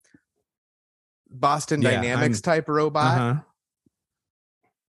the Boston Yeah, Dynamics type robot, Uh-huh.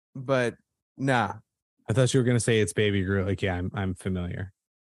 but nah. I thought you were gonna say it's Baby Groot. Like, yeah, I'm familiar.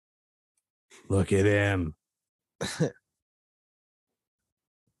 Look at him.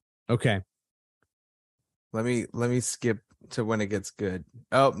 Okay. Let me skip to when it gets good.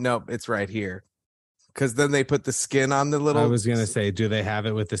 Oh, no, it's right here. Cuz then they put the skin on the little I was gonna say, do they have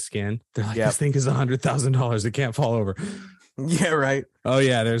it with the skin? They're like, Yep. this thing is $100,000. It can't fall over. Yeah, right. Oh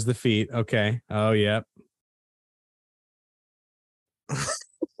yeah, there's the feet. Okay. Oh yep.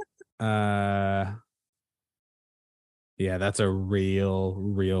 Yeah, that's a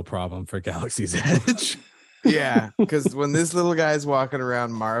real problem for Galaxy's Edge. Yeah, cuz when this little guy's walking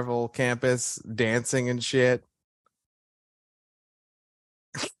around Marvel campus dancing and shit.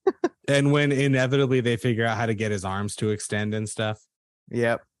 And when inevitably they figure out how to get his arms to extend and stuff.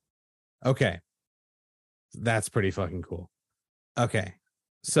 Yep. Okay. That's pretty fucking cool. Okay.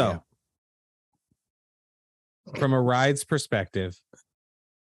 So from a rides perspective,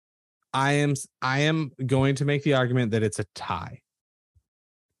 I am going to make the argument that it's a tie.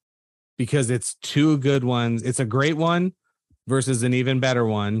 Because it's two good ones. It's a great one versus an even better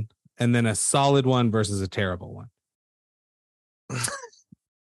one, and then a solid one versus a terrible one.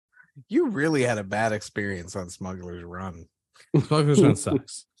 You really had a bad experience on Smuggler's Run. Smuggler's Run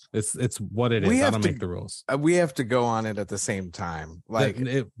sucks. It's what it is. We I have don't to- make the rules. We have to go on it at the same time. Like,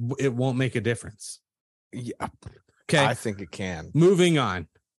 it won't make a difference. yeah, Okay. I think it can. Moving on.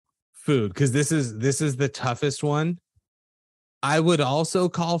 Food, because this is the toughest one. I would also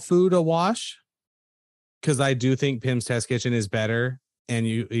call food a wash because I do think Pim's Test Kitchen is better and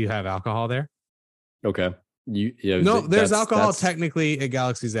you have alcohol there. Okay. There's alcohol technically at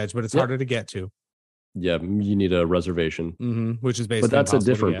Galaxy's Edge, but it's harder to get to. Yeah, you need a reservation, which is basically. But that's a impossible to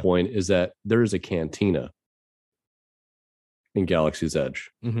different get. point. Is that there is a cantina in Galaxy's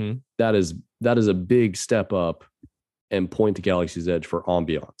Edge. Mm-hmm. That is a big step up and point to Galaxy's Edge for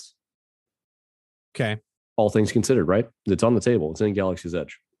ambiance. Okay. All things considered, right? It's on the table. It's in Galaxy's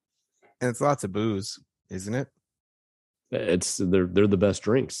Edge. And it's lots of booze, isn't it? They're the best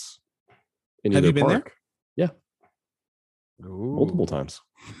drinks in Have either you been park. there? Yeah. Ooh. Multiple times.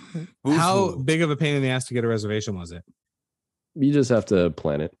 How big of a pain in the ass to get a reservation was it? You just have to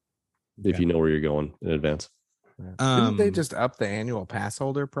plan it if Okay. you know where you're going in advance. Didn't they just up the annual pass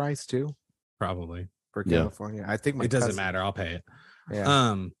holder price too Probably. for Yeah. California? I think It doesn't matter. I'll pay it.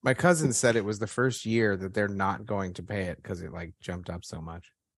 Yeah. My cousin said it was the first year that they're not going to pay it because it like jumped up so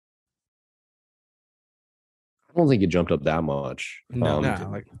much. I don't think it jumped up that much. No, No,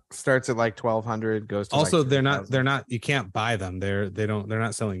 like starts at like 1,200, goes to Also, like they're not 3,000. you can't buy them. They're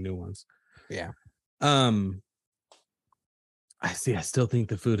not selling new ones. Yeah. I still think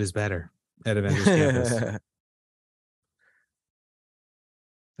the food is better at Avengers Campus.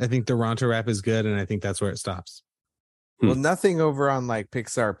 I think the Ronto wrap is good, and I think that's where it stops. Well, nothing over on like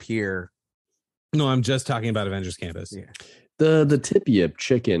Pixar Pier. No, I'm just talking about Avengers Campus. Yeah. The tip yip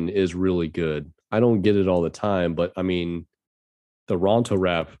chicken is really good. I don't get it all the time, but I mean, the Ronto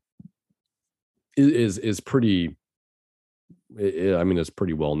wrap is pretty. I mean, it's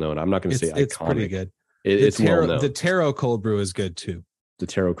pretty well known. I'm not going to say It's iconic. pretty good. It's well known. The taro cold brew is good too. The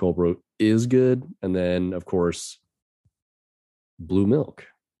taro cold brew is good, and then of course, blue milk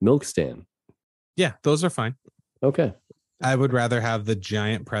stand. Yeah, those are fine. Okay. I would rather have the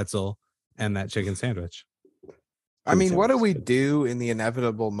giant pretzel and that chicken sandwich. I mean, what do we do in the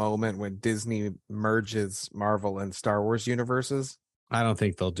inevitable moment when Disney merges Marvel and Star Wars universes? I don't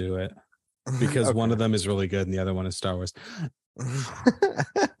think they'll do it because one of them is really good and the other one is Star Wars.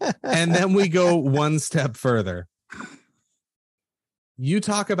 And then we go one step further. You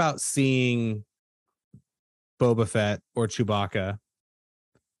talk about seeing Boba Fett or Chewbacca,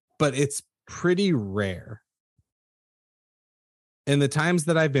 but it's pretty rare. In the times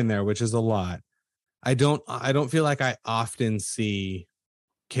that I've been there, which is a lot, I don't feel like I often see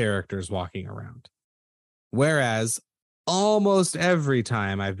characters walking around. Whereas almost every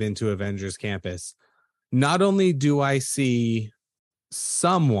time I've been to Avengers Campus, not only do I see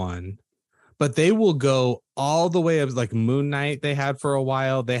someone, but they will go all the way up, like Moon Knight they had for a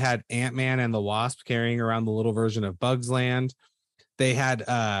while. They had Ant-Man and the Wasp carrying around the little version of Bugs Land. They had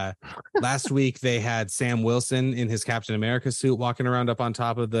last week they had Sam Wilson in his Captain America suit walking around up on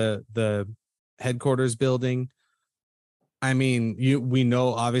top of the headquarters building. I mean, we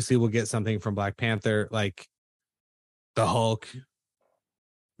know obviously we'll get something from Black Panther, like the Hulk,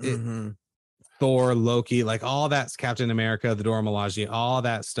 Thor, Loki, like all that's Captain America, the Dora Milaje, all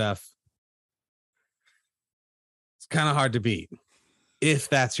that stuff. It's kind of hard to beat if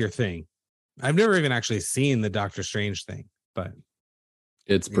that's your thing. I've never even actually seen the Doctor Strange thing, but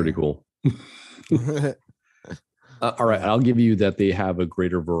it's pretty cool. All right, I'll give you that they have a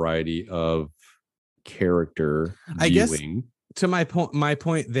greater variety of character I viewing. guess to my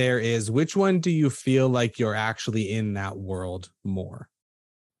point there is, which one do you feel like you're actually in that world more?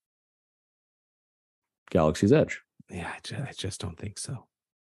 Galaxy's Edge. Yeah, I just don't think so.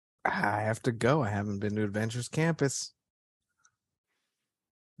 I have to go. I haven't been to Avengers Campus.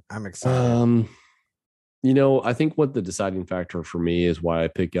 I'm excited. I think what the deciding factor for me is why I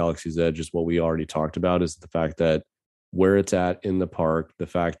picked Galaxy's Edge is what we already talked about, is the fact that where it's at in the park, the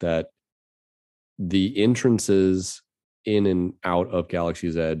fact that the entrances in and out of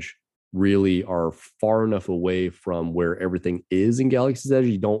Galaxy's Edge really are far enough away from where everything is in Galaxy's Edge.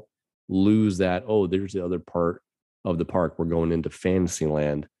 You don't lose that, oh, there's the other part of the park. We're going into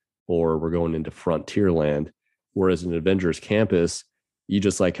Fantasyland or we're going into Frontierland. Whereas in Avengers Campus, you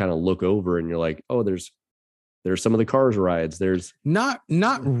just like kind of look over and you're like, oh, there's some of the Cars rides. There's not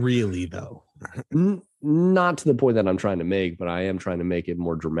really though. Not to the point that I'm trying to make, but I am trying to make it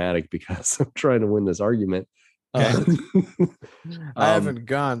more dramatic because I'm trying to win this argument. Okay. I haven't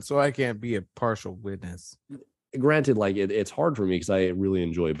gone, so I can't be a partial witness. Granted, like it's hard for me because I really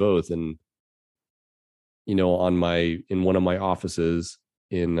enjoy both. And, in one of my offices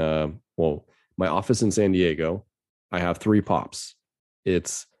my office in San Diego, I have 3 pops.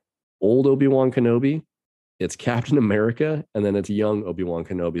 It's old Obi-Wan Kenobi, it's Captain America, and then it's young Obi-Wan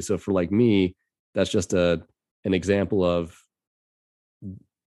Kenobi. So for like me, that's just an example of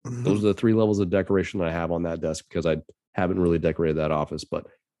those are the 3 levels of decoration that I have on that desk because I haven't really decorated that office. But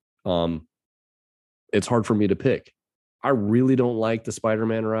it's hard for me to pick. I really don't like the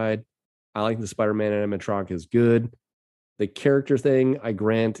Spider-Man ride. I like the Spider-Man animatronic is good. The character thing, I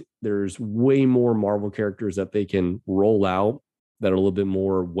grant there's way more Marvel characters that they can roll out that are a little bit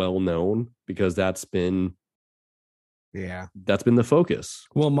more well-known because that's been the focus.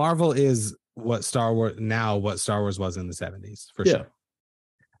 Well, Marvel is what Star Wars was in the 70s, for Yeah. sure.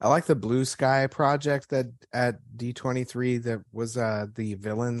 I like the Blue Sky project that at D23 that was the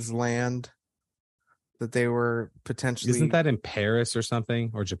Villains Land that they were potentially. Isn't that in Paris or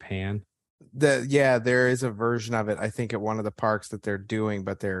something, or Japan? There is a version of it, I think, at one of the parks that they're doing,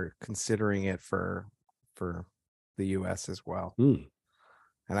 but they're considering it for the US as well. Mm.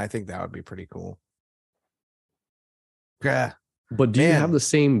 And I think that would be pretty cool. Yeah. But do you have the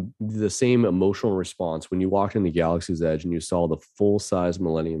same emotional response when you walked in the Galaxy's Edge and you saw the full-size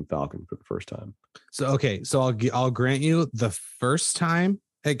Millennium Falcon for the first time? So I'll grant you the first time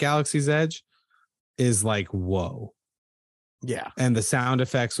at Galaxy's Edge is like, whoa. Yeah. And the sound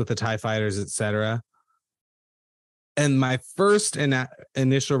effects with the TIE fighters, etc. And my first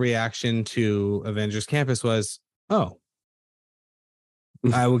initial reaction to Avengers Campus was, oh,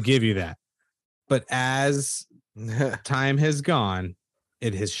 I will give you that. But as time has gone,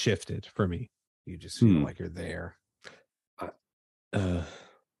 it has shifted for me. You just feel like you're there.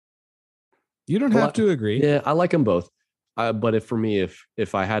 You don't have to agree. Yeah, I like them both. But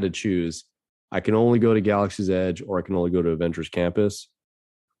if I had to choose, I can only go to Galaxy's Edge or I can only go to Avengers Campus.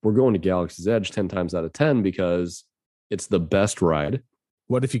 We're going to Galaxy's Edge 10 times out of 10 because it's the best ride.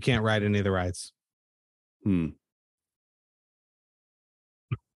 What if you can't ride any of the rides?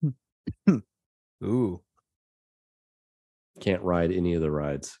 Ooh. Can't ride any of the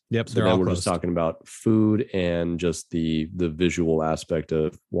rides. Yep, so they're then all we're closed. just talking about food and just the visual aspect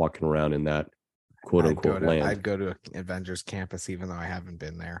of walking around in that quote unquote land. I'd go to Avengers Campus even though I haven't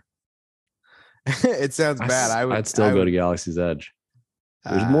been there. It sounds bad. I'd still go to Galaxy's Edge.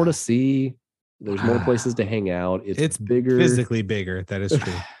 There's more to see. There's more places to hang out. It's bigger, physically bigger. That is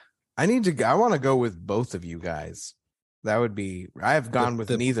true. I want to go with both of you guys. That would be. I have gone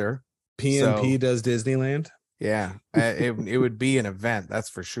with neither. PNP does Disneyland. Yeah, it would be an event, that's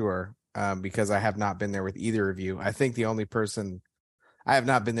for sure. Because I have not been there with either of you. I think the only person I have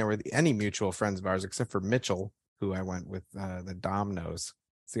not been there with any mutual friends of ours except for Mitchell, who I went with the Domino's.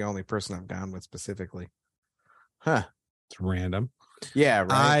 It's the only person I've gone with specifically. Huh. It's random. Yeah,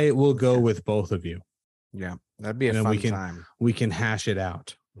 right. I will go with both of you. Yeah, that'd be a fun time. We can hash it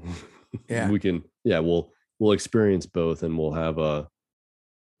out. Yeah, we can. Yeah, we'll experience both, and we'll have a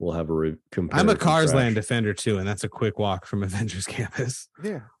compare. I'm a Cars Land defender too, and that's a quick walk from Avengers Campus.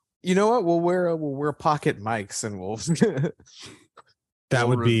 Yeah, you know what? We'll wear pocket mics, and we'll. That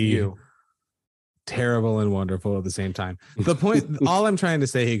would be terrible and wonderful at the same time. The point, all I'm trying to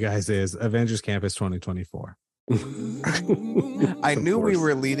say, you guys, is Avengers Campus 2024. I knew we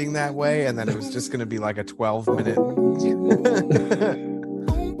were leading that way, and then it was just going to be like a 12-minute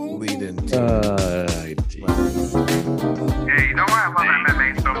lead into. Yeah, you know why I love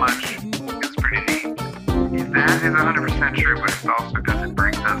MMA so much? It's pretty neat. That is 100% true, but it's also because it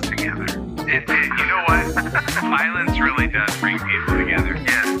brings us together. You know what? Violence really does bring people together.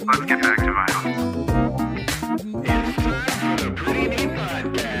 Yes, let's get